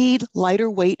might need lighter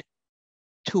weight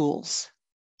tools.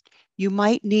 You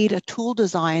might need a tool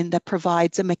design that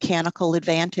provides a mechanical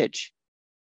advantage.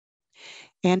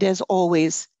 And as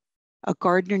always, a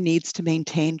gardener needs to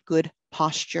maintain good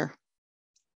posture.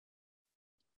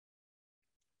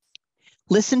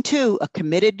 Listen to a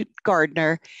committed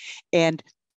gardener, and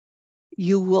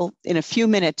you will, in a few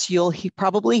minutes, you'll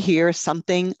probably hear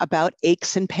something about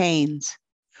aches and pains.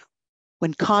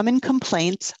 These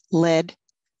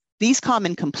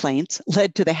common complaints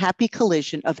led to the happy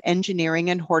collision of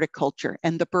engineering and horticulture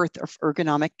and the birth of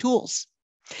ergonomic tools.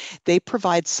 They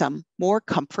provide some more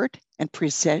comfort and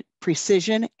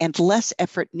precision and less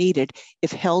effort needed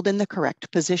if held in the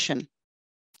correct position.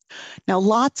 Now,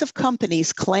 lots of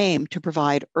companies claim to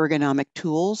provide ergonomic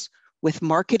tools with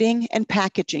marketing and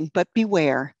packaging, but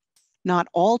beware, not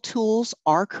all tools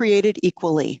are created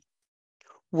equally.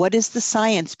 What is the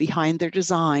science behind their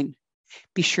design?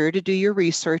 Be sure to do your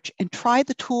research and try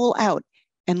the tool out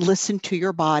and listen to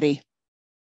your body.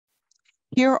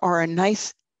 Here are a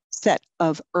nice set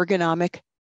of ergonomic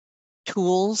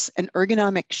tools. An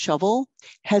ergonomic shovel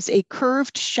has a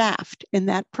curved shaft, and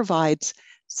that provides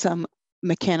some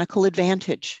mechanical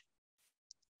advantage.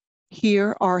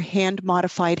 Here are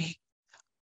hand-modified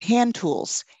hand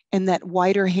tools, and that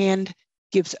wider hand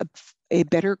gives a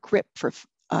better grip for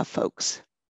folks.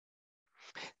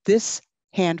 This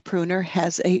hand pruner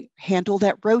has a handle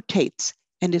that rotates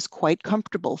and is quite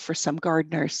comfortable for some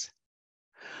gardeners.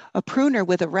 A pruner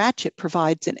with a ratchet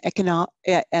provides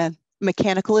a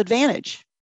mechanical advantage.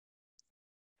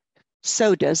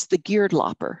 So does the geared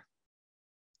lopper.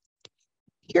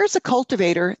 Here's a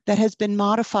cultivator that has been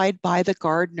modified by the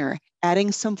gardener,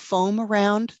 adding some foam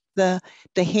around the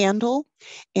handle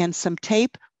and some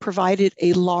tape provided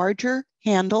a larger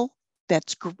handle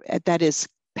that is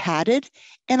padded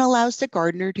and allows the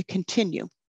gardener to continue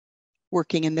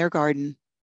working in their garden.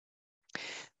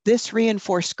 This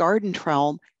reinforced garden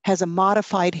trowel has a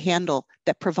modified handle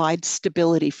that provides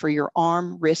stability for your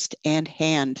arm, wrist, and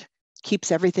hand. Keeps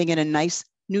everything in a nice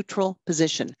neutral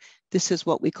position. This is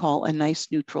what we call a nice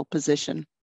neutral position.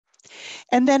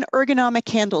 And then ergonomic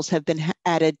handles have been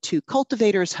added to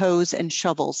cultivators, hoes, and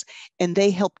shovels, and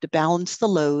they help to balance the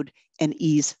load and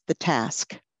ease the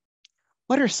task.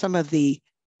 What are some of the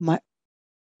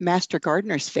master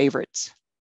gardener's favorites?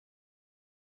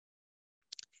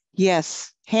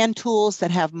 Yes, hand tools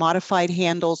that have modified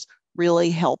handles really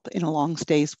help in a long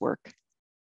day's work.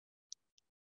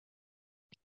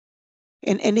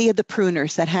 And any of the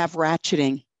pruners that have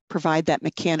ratcheting provide that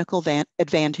mechanical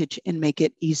advantage and make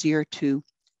it easier to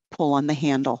pull on the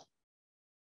handle.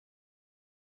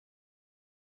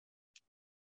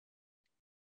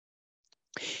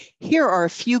 Here are a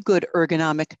few good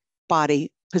ergonomic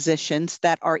body positions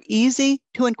that are easy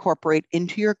to incorporate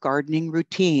into your gardening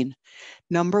routine.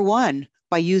 Number one,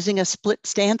 by using a split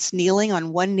stance, kneeling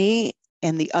on one knee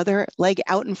and the other leg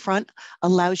out in front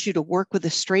allows you to work with a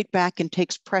straight back and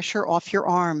takes pressure off your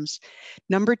arms.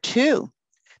 Number two,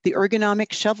 the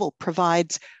ergonomic shovel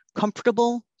provides a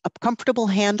comfortable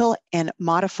handle, and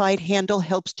modified handle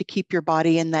helps to keep your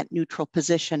body in that neutral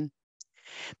position.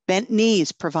 Bent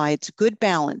knees provides good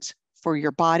balance for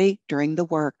your body during the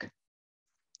work.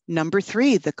 Number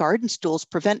three, the garden stools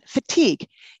prevent fatigue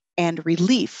and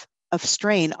relief of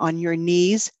strain on your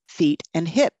knees, feet, and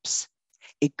hips.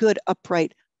 A good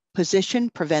upright position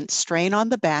prevents strain on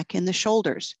the back and the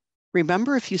shoulders.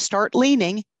 Remember, if you start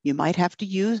leaning, you might have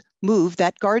to move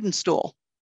that garden stool.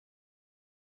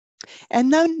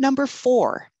 And then number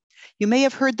four, you may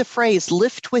have heard the phrase,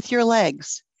 lift with your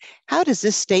legs. How does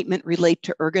this statement relate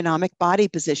to ergonomic body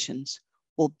positions?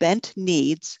 Well, bent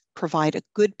knees provide a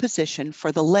good position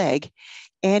for the leg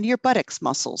and your buttocks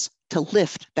muscles to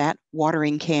lift that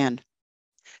watering can.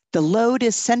 The load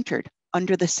is centered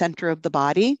under the center of the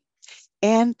body,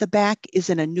 and the back is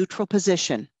in a neutral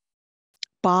position.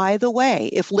 By the way,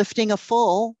 if lifting a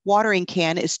full watering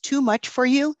can is too much for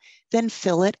you, then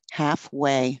fill it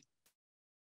halfway.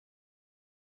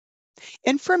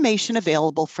 Information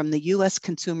available from the U.S.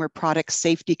 Consumer Product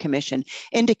Safety Commission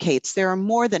indicates there are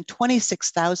more than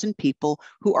 26,000 people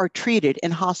who are treated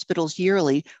in hospitals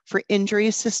yearly for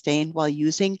injuries sustained while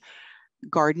using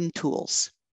garden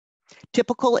tools.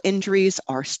 Typical injuries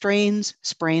are strains,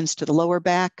 sprains to the lower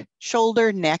back,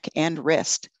 shoulder, neck, and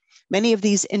wrist. Many of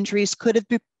these injuries could have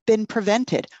been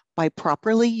prevented by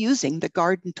properly using the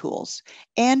garden tools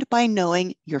and by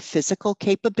knowing your physical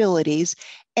capabilities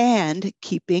and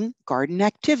keeping garden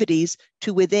activities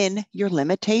to within your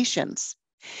limitations.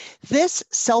 This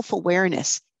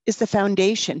self-awareness is the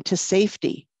foundation to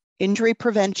safety, injury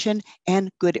prevention, and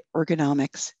good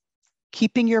ergonomics.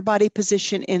 Keeping your body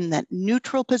position in that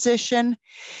neutral position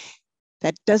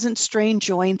that doesn't strain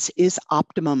joints is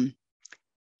optimum.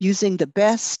 Using the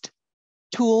best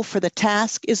tool for the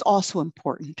task is also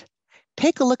important.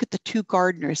 Take a look at the two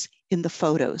gardeners in the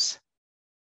photos.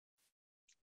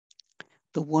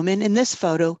 The woman in this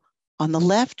photo on the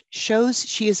left shows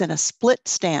she is in a split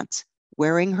stance,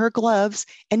 wearing her gloves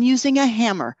and using a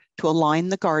hammer to align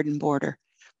the garden border.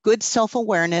 Good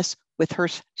self-awareness with her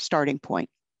starting point.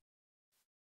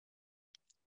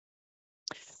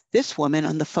 This woman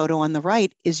on the photo on the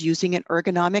right is using an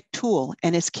ergonomic tool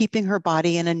and is keeping her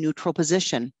body in a neutral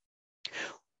position.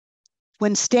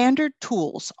 When standard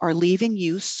tools are leaving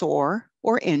you sore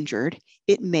or injured,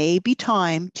 it may be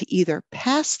time to either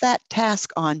pass that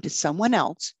task on to someone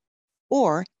else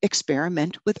or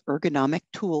experiment with ergonomic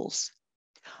tools.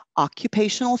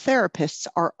 Occupational therapists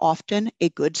are often a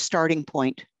good starting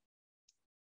point.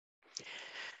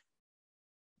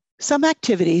 Some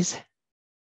activities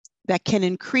that can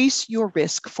increase your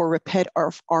risk for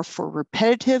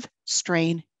repetitive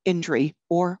strain injury,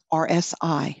 or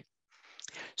RSI.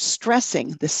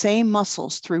 Stressing the same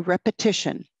muscles through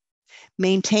repetition,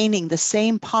 maintaining the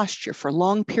same posture for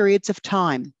long periods of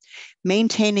time,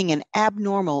 maintaining an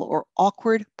abnormal or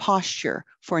awkward posture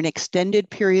for an extended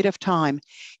period of time,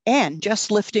 and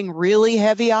just lifting really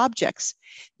heavy objects.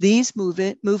 These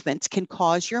movements can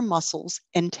cause your muscles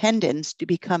and tendons to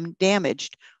become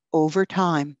damaged over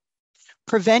time.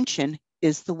 Prevention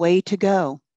is the way to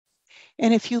go.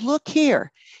 And if you look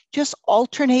here, just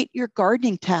alternate your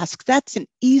gardening tasks. That's an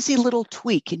easy little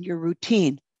tweak in your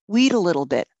routine. Weed a little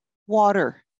bit,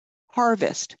 water,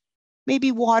 harvest,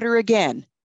 maybe water again,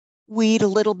 weed a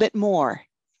little bit more,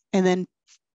 and then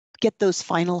get those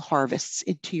final harvests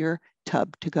into your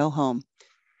tub to go home.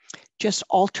 Just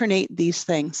alternate these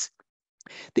things.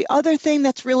 The other thing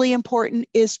that's really important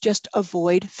is just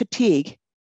avoid fatigue.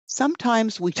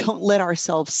 Sometimes we don't let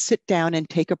ourselves sit down and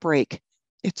take a break.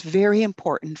 It's very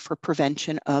important for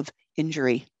prevention of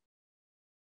injury.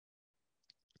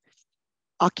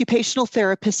 Occupational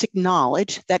therapists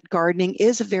acknowledge that gardening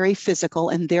is very physical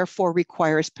and therefore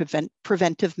requires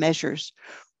preventive measures.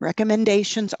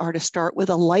 Recommendations are to start with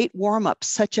a light warm-up,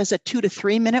 such as a 2 to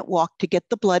 3 minute walk to get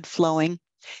the blood flowing,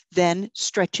 then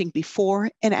stretching before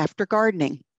and after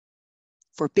gardening.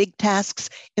 For big tasks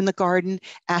in the garden,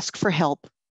 ask for help.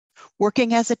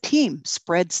 Working as a team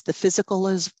spreads the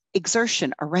physical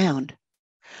exertion around.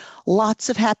 Lots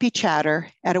of happy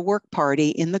chatter at a work party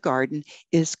in the garden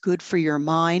is good for your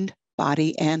mind,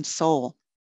 body, and soul.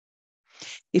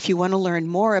 If you want to learn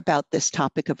more about this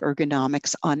topic of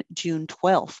ergonomics, on June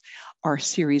 12th, our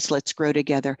series Let's Grow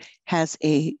Together has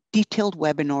a detailed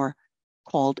webinar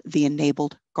called The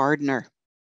Enabled Gardener.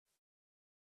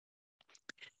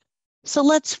 So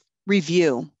let's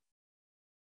review.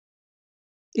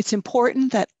 It's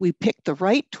important that we pick the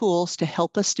right tools to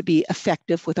help us to be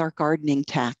effective with our gardening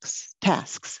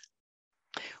tasks.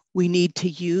 We need to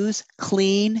use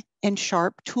clean and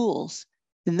sharp tools,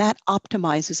 and that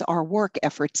optimizes our work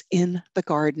efforts in the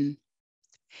garden.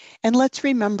 And let's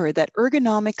remember that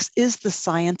ergonomics is the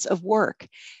science of work,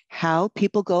 how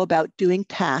people go about doing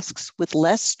tasks with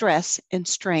less stress and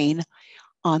strain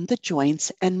on the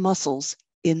joints and muscles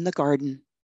in the garden.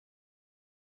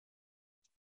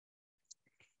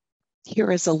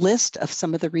 Here is a list of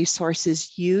some of the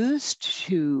resources used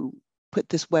to put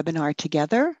this webinar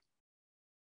together.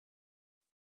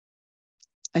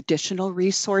 Additional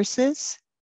resources,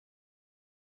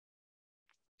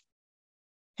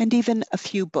 and even a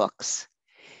few books.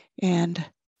 And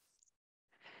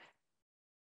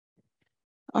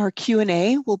our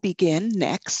Q&A will begin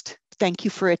next. Thank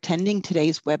you for attending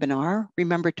today's webinar.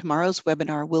 Remember, tomorrow's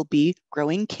webinar will be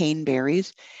Growing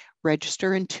Caneberries.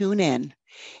 Register and tune in.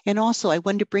 And also, I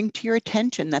wanted to bring to your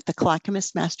attention that the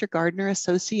Clackamas Master Gardener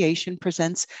Association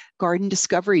presents Garden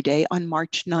Discovery Day on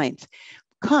March 9th.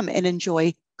 Come and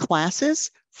enjoy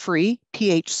classes, free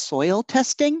pH soil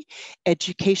testing,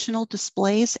 educational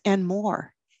displays, and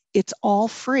more. It's all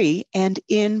free and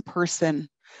in person.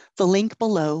 The link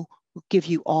below will give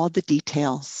you all the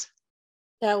details.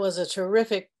 That was a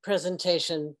terrific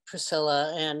presentation,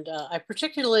 Priscilla, and I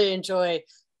particularly enjoy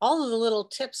all of the little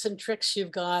tips and tricks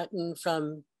you've gotten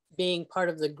from being part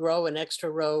of the Grow an Extra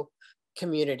Row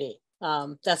community.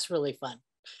 That's really fun.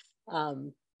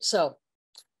 So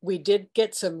we did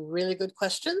get some really good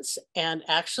questions and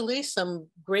actually some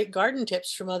great garden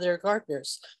tips from other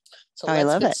gardeners. So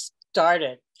let's get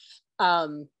started.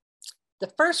 The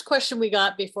first question we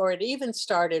got before it even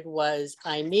started was,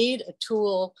 I need a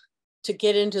tool to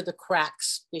get into the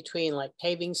cracks between like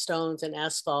paving stones and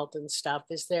asphalt and stuff.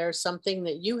 Is there something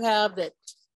that you have that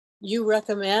you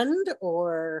recommend,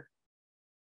 or?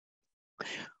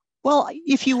 Well,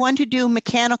 if you want to do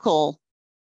mechanical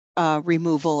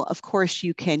removal, of course,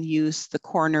 you can use the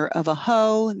corner of a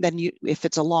hoe. Then if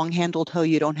it's a long-handled hoe,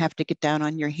 you don't have to get down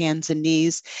on your hands and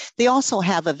knees. They also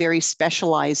have a very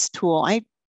specialized tool.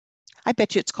 I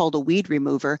bet you it's called a weed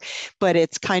remover, but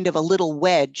it's kind of a little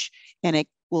wedge and it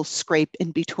will scrape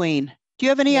in between. Do you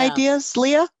have any ideas,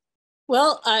 Leah?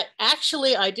 Well,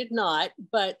 I did not,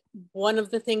 but one of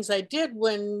the things I did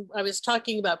when I was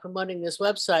talking about promoting this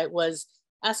website was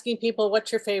asking people,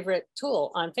 what's your favorite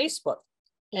tool on Facebook?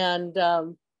 And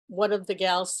one of the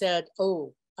gals said,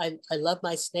 oh, I love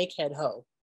my snakehead hoe.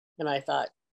 And I thought,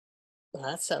 well,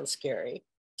 that sounds scary.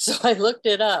 So I looked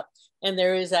it up, and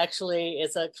there is actually,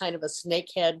 it's a kind of a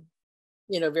snakehead,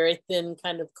 very thin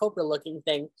kind of cobra looking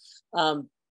thing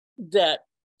that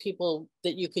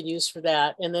you can use for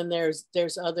that. And then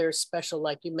there's other special,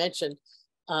 like you mentioned,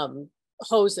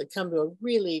 hoes that come to a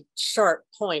really sharp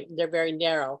point. They're very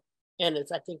narrow. And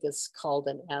I think it's called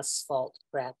an asphalt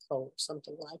crack hoe or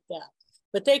something like that.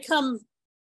 But they come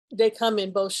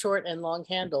in both short and long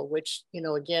handle, which,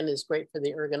 again, is great for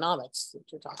the ergonomics that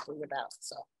you're talking about.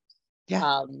 So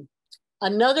yeah.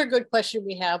 Another good question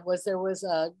we have was, there was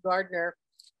a gardener,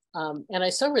 and I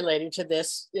so related to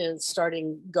this in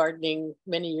starting gardening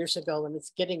many years ago, and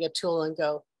it's getting a tool and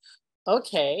go,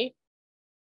 okay,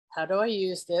 how do I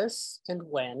use this and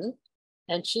when?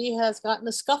 And she has gotten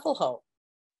a scuffle hoe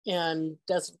and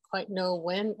doesn't quite know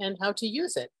when and how to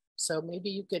use it. So maybe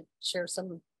you could share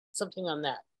something on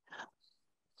that.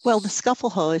 Well, the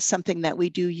scuffle hoe is something that we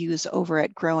do use over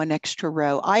at Grow an Extra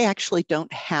Row. I actually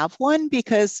don't have one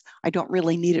because I don't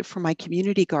really need it for my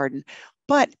community garden.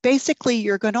 But basically,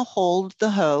 you're going to hold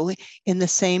the hoe in the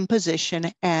same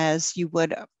position as you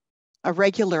would a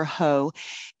regular hoe.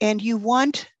 And you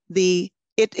want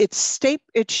it's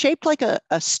shaped like a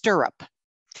stirrup.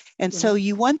 And so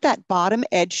you want that bottom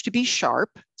edge to be sharp.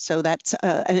 So that's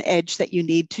an edge that you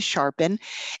need to sharpen.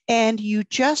 And you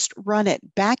just run it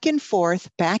back and forth,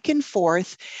 back and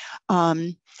forth.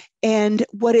 And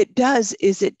what it does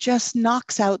is it just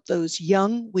knocks out those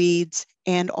young weeds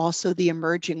and also the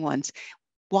emerging ones.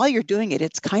 While you're doing it,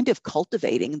 it's kind of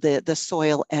cultivating the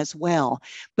soil as well.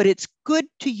 But it's good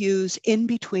to use in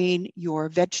between your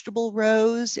vegetable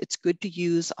rows. It's good to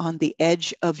use on the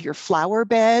edge of your flower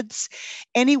beds,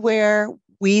 anywhere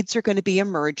weeds are going to be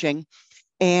emerging,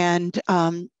 and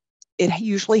it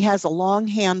usually has a long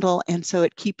handle, and so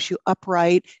it keeps you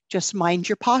upright. Just mind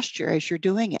your posture as you're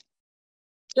doing it.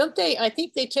 Don't they? I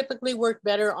think they typically work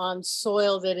better on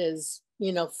soil that is,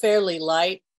 fairly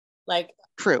light. Like,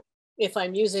 true. If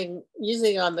I'm using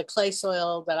on the clay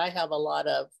soil that I have a lot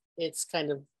of, it's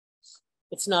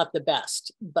not the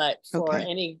best. But for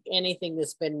anything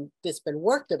that's been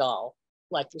worked at all,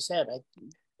 like you said,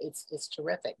 it's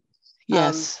terrific.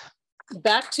 Yes.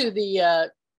 Back to the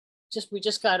we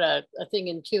just got a thing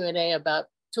in Q&A about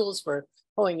tools for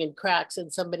hoeing in cracks,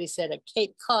 and somebody said a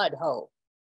Cape Cod hoe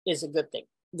is a good thing.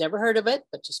 Never heard of it,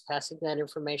 but just passing that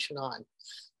information on.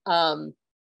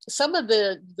 Some of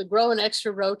the grow and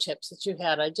extra row tips that you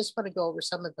had, I just want to go over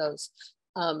some of those.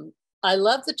 I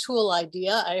love the tool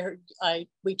idea.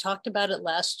 We talked about it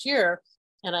last year,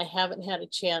 and I haven't had a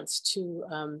chance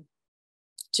to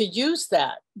use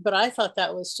that, but I thought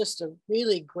that was just a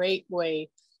really great way.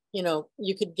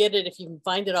 You could get it if you can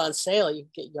find it on sale. You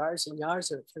can get yards and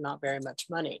yards of it for not very much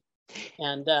money,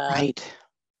 and right,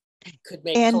 could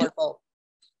make colorful.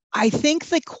 I think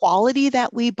the quality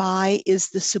that we buy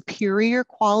is the superior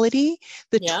quality.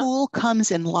 The tool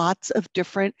comes in lots of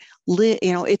different,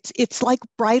 it's like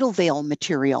bridal veil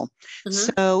material. Mm-hmm.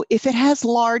 So if it has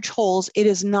large holes, it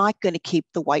is not going to keep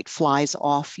the white flies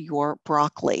off your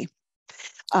broccoli.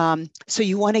 So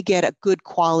you want to get a good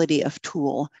quality of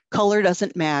tool. Color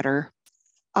doesn't matter.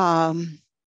 One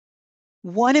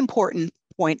important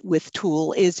point with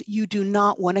tool is you do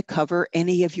not want to cover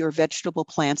any of your vegetable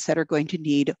plants that are going to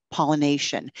need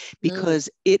pollination, because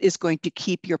it is going to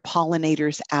keep your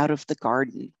pollinators out of the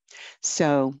garden.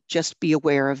 So just be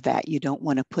aware of that. You don't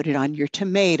want to put it on your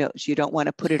tomatoes. You don't want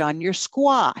to put it on your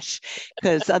squash,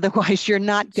 because otherwise you're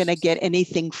not going to get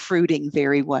anything fruiting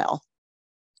very well.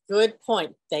 Good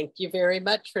point. Thank you very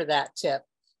much for that tip.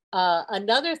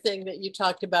 Another thing that you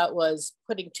talked about was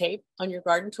putting tape on your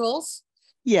garden tools.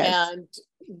 Yes. And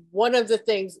one of the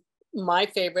things, my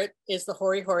favorite, is the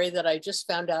Hori Hori that I just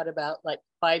found out about like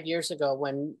 5 years ago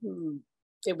when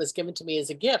it was given to me as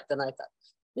a gift. And I thought,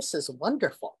 this is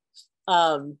wonderful.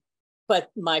 But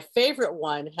my favorite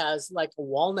one has like a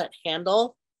walnut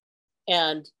handle,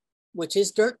 and which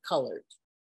is dirt colored.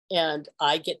 And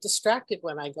I get distracted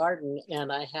when I garden,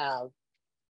 and I have,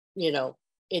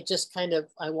 it just kind of,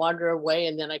 I wander away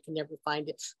and then I can never find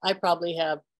it. I probably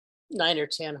have 9 or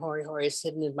 10 Hori Horis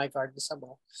hidden in my garden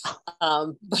somewhere.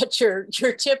 But your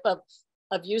tip of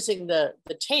using the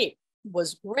tape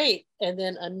was great. And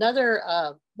then another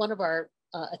one of our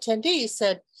attendees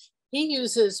said he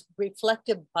uses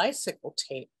reflective bicycle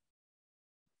tape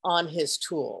on his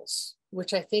tools,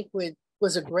 which I think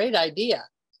was a great idea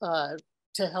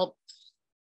to help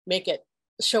make it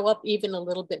show up even a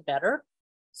little bit better.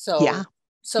 So yeah,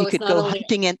 so you could go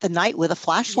hunting at the night with a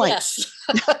flashlight. Yes.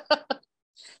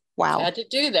 Wow. I had to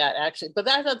do that actually, but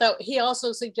I thought that he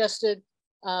also suggested,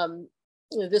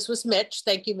 this was Mitch,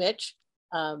 thank you, Mitch,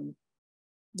 that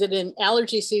in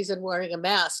allergy season, wearing a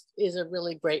mask is a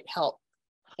really great help.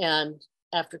 And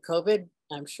after COVID,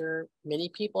 I'm sure many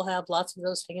people have lots of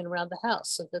those hanging around the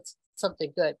house. So that's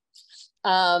something good.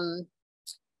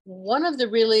 One of the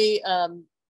really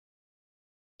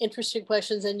interesting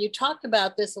questions, and you talked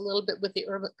about this a little bit with the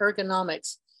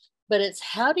ergonomics, but it's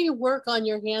how do you work on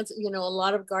your hands? A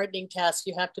lot of gardening tasks,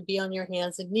 you have to be on your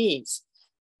hands and knees.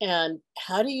 And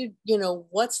how do you,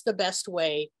 what's the best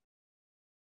way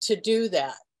to do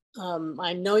that?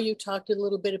 I know you talked a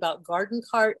little bit about garden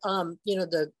cart,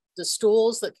 the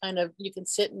stools that kind of you can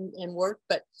sit and work,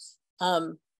 but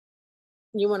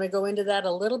you want to go into that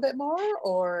a little bit more,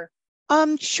 or?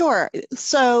 Sure.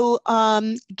 So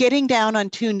getting down on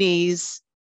 2 knees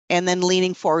and then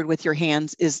leaning forward with your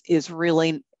hands is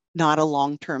really not a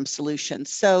long-term solution.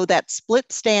 So that split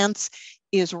stance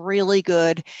is really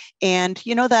good. And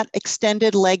that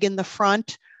extended leg in the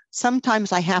front,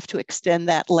 sometimes I have to extend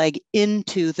that leg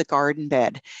into the garden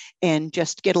bed and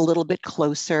just get a little bit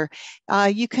closer.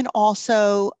 You can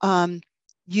also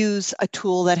use a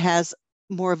tool that has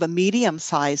more of a medium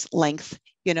size length,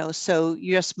 so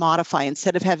you just modify.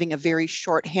 Instead of having a very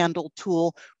short handled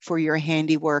tool for your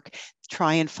handiwork,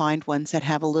 try and find ones that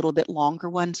have a little bit longer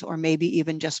ones, or maybe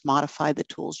even just modify the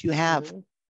tools you have.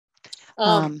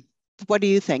 What do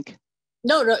you think?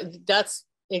 No, that's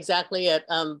exactly it.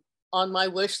 On my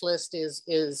wish list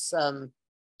is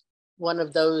one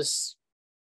of those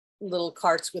little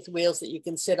carts with wheels that you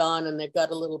can sit on, and they've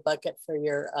got a little bucket for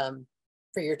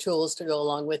your tools to go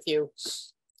along with you.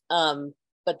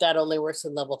 But that only works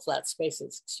in level flat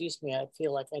spaces. Excuse me, I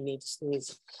feel like I need to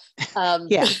sneeze.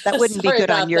 Yeah, that wouldn't be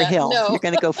good on your hill. No. You're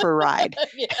going to go for a ride.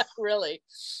 Yeah, really.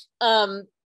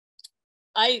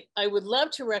 I would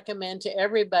love to recommend to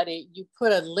everybody, you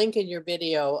put a link in your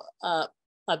video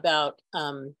about,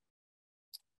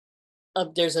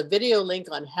 there's a video link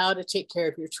on how to take care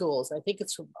of your tools. I think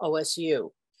it's from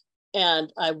OSU.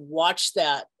 And I watched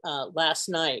that last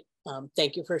night.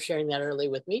 Thank you for sharing that early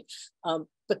with me.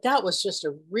 But that was just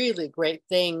a really great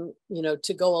thing, you know,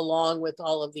 to go along with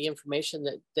all of the information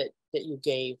that you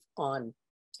gave on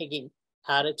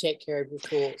how to take care of your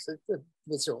tools.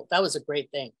 That was a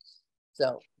great thing.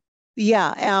 So.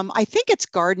 Yeah, I think it's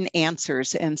Garden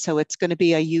Answers. And so it's going to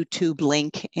be a YouTube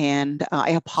link. And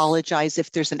I apologize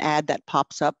if there's an ad that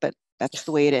pops up, but that's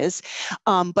the way it is.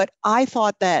 But I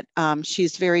thought that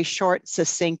she's very short,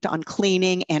 succinct on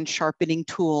cleaning and sharpening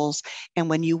tools. And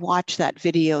when you watch that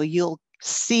video, you'll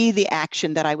see the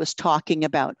action that I was talking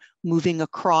about, moving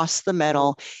across the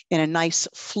metal in a nice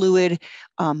fluid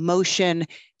motion.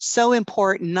 So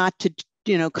important not to,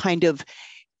 you know, kind of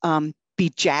be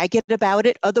jagged about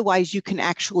it. Otherwise, you can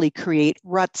actually create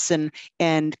ruts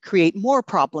and create more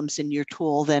problems in your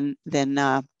tool than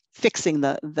fixing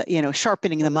the you know,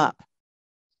 sharpening them up.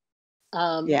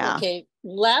 Yeah. Okay.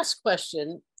 Last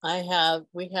question.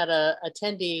 We had a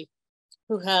attendee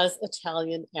who has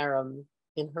Italian arum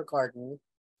in her garden,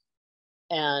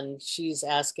 and she's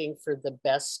asking for the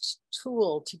best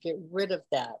tool to get rid of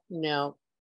that. Now,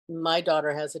 my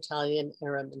daughter has Italian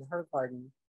arum in her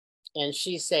garden, and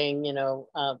she's saying, you know,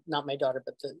 not my daughter,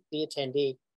 but the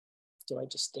attendee, do I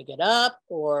just dig it up,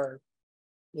 or,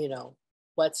 you know,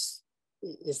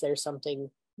 is there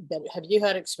something better? Have you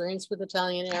had experience with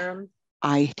Italian arum?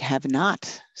 I have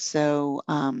not. So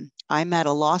I'm at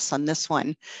a loss on this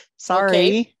one. Sorry.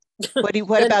 Okay.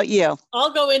 What about you?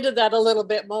 I'll go into that a little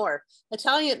bit more.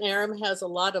 Italian arum has a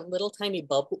lot of little tiny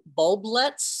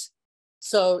bulblets.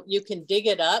 So you can dig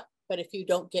it up, but if you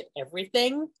don't get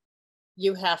everything,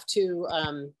 you have to,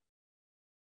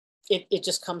 it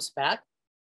just comes back.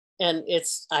 And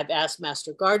I've asked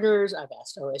master gardeners, I've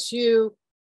asked OSU.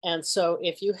 And so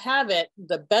if you have it,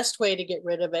 the best way to get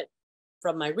rid of it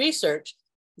from my research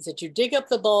is that you dig up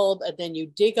the bulb, and then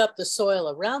you dig up the soil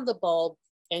around the bulb,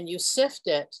 and you sift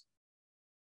it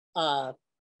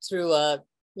through a,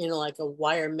 you know, like a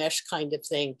wire mesh kind of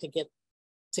thing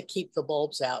to keep the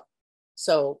bulbs out.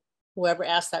 So whoever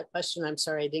asked that question, I'm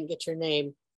sorry I didn't get your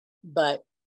name, but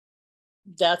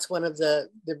that's one of the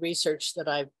research that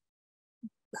I've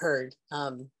heard.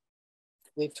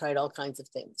 We've tried all kinds of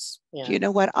things. Yeah. You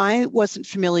know what? I wasn't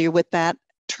familiar with that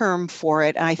term for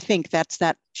it. I think that's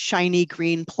that shiny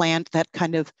green plant that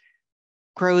kind of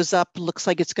grows up, looks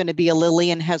like it's going to be a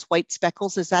lily and has white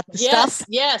speckles. Is that the stuff?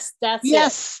 Yes, that's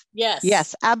yes. It. Yes.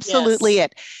 Yes, absolutely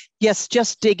it. Yes,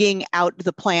 just digging out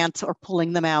the plants or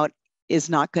pulling them out is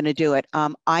not going to do it.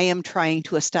 I am trying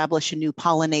to establish a new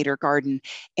pollinator garden,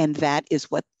 and that is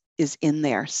what is in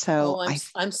there. So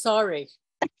I'm sorry.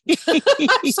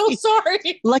 I'm so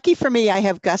sorry. Lucky for me, I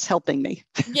have Gus helping me.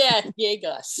 Yeah, yay,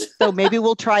 Gus. So maybe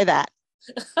we'll try that.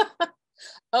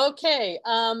 Okay.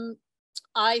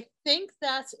 I think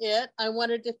that's it. I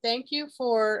wanted to thank you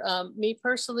for me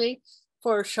personally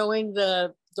for showing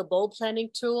the bulb planting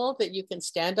tool that you can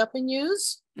stand up and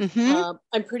use. Mm-hmm.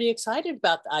 I'm pretty excited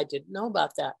about that. I didn't know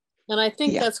about that. And I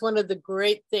think that's one of the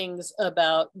great things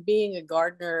about being a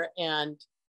gardener, and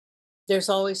there's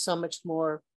always so much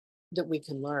more that we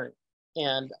can learn.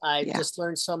 And I just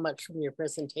learned so much from your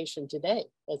presentation today.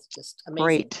 It's just amazing.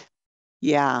 Great.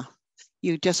 Yeah.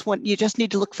 You just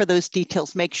need to look for those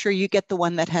details. Make sure you get the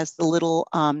one that has the little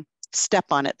step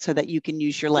on it so that you can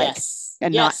use your leg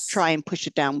and not try and push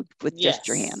it down with just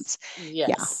your hands. Yes.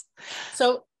 Yeah.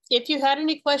 So if you had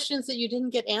any questions that you didn't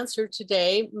get answered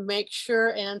today, make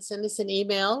sure and send us an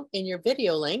email in your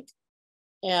video link,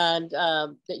 and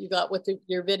that you got with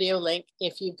your video link.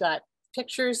 If you've got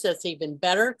pictures, that's even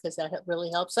better, because that really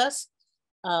helps us.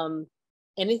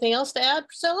 Anything else to add,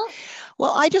 Priscilla?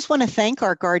 Well, I just want to thank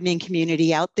our gardening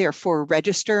community out there for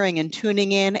registering and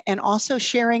tuning in, and also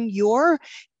sharing your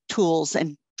tools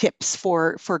and tips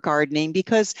for gardening,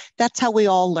 because that's how we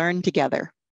all learn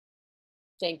together.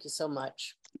 Thank you so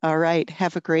much. All right.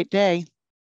 Have a great day.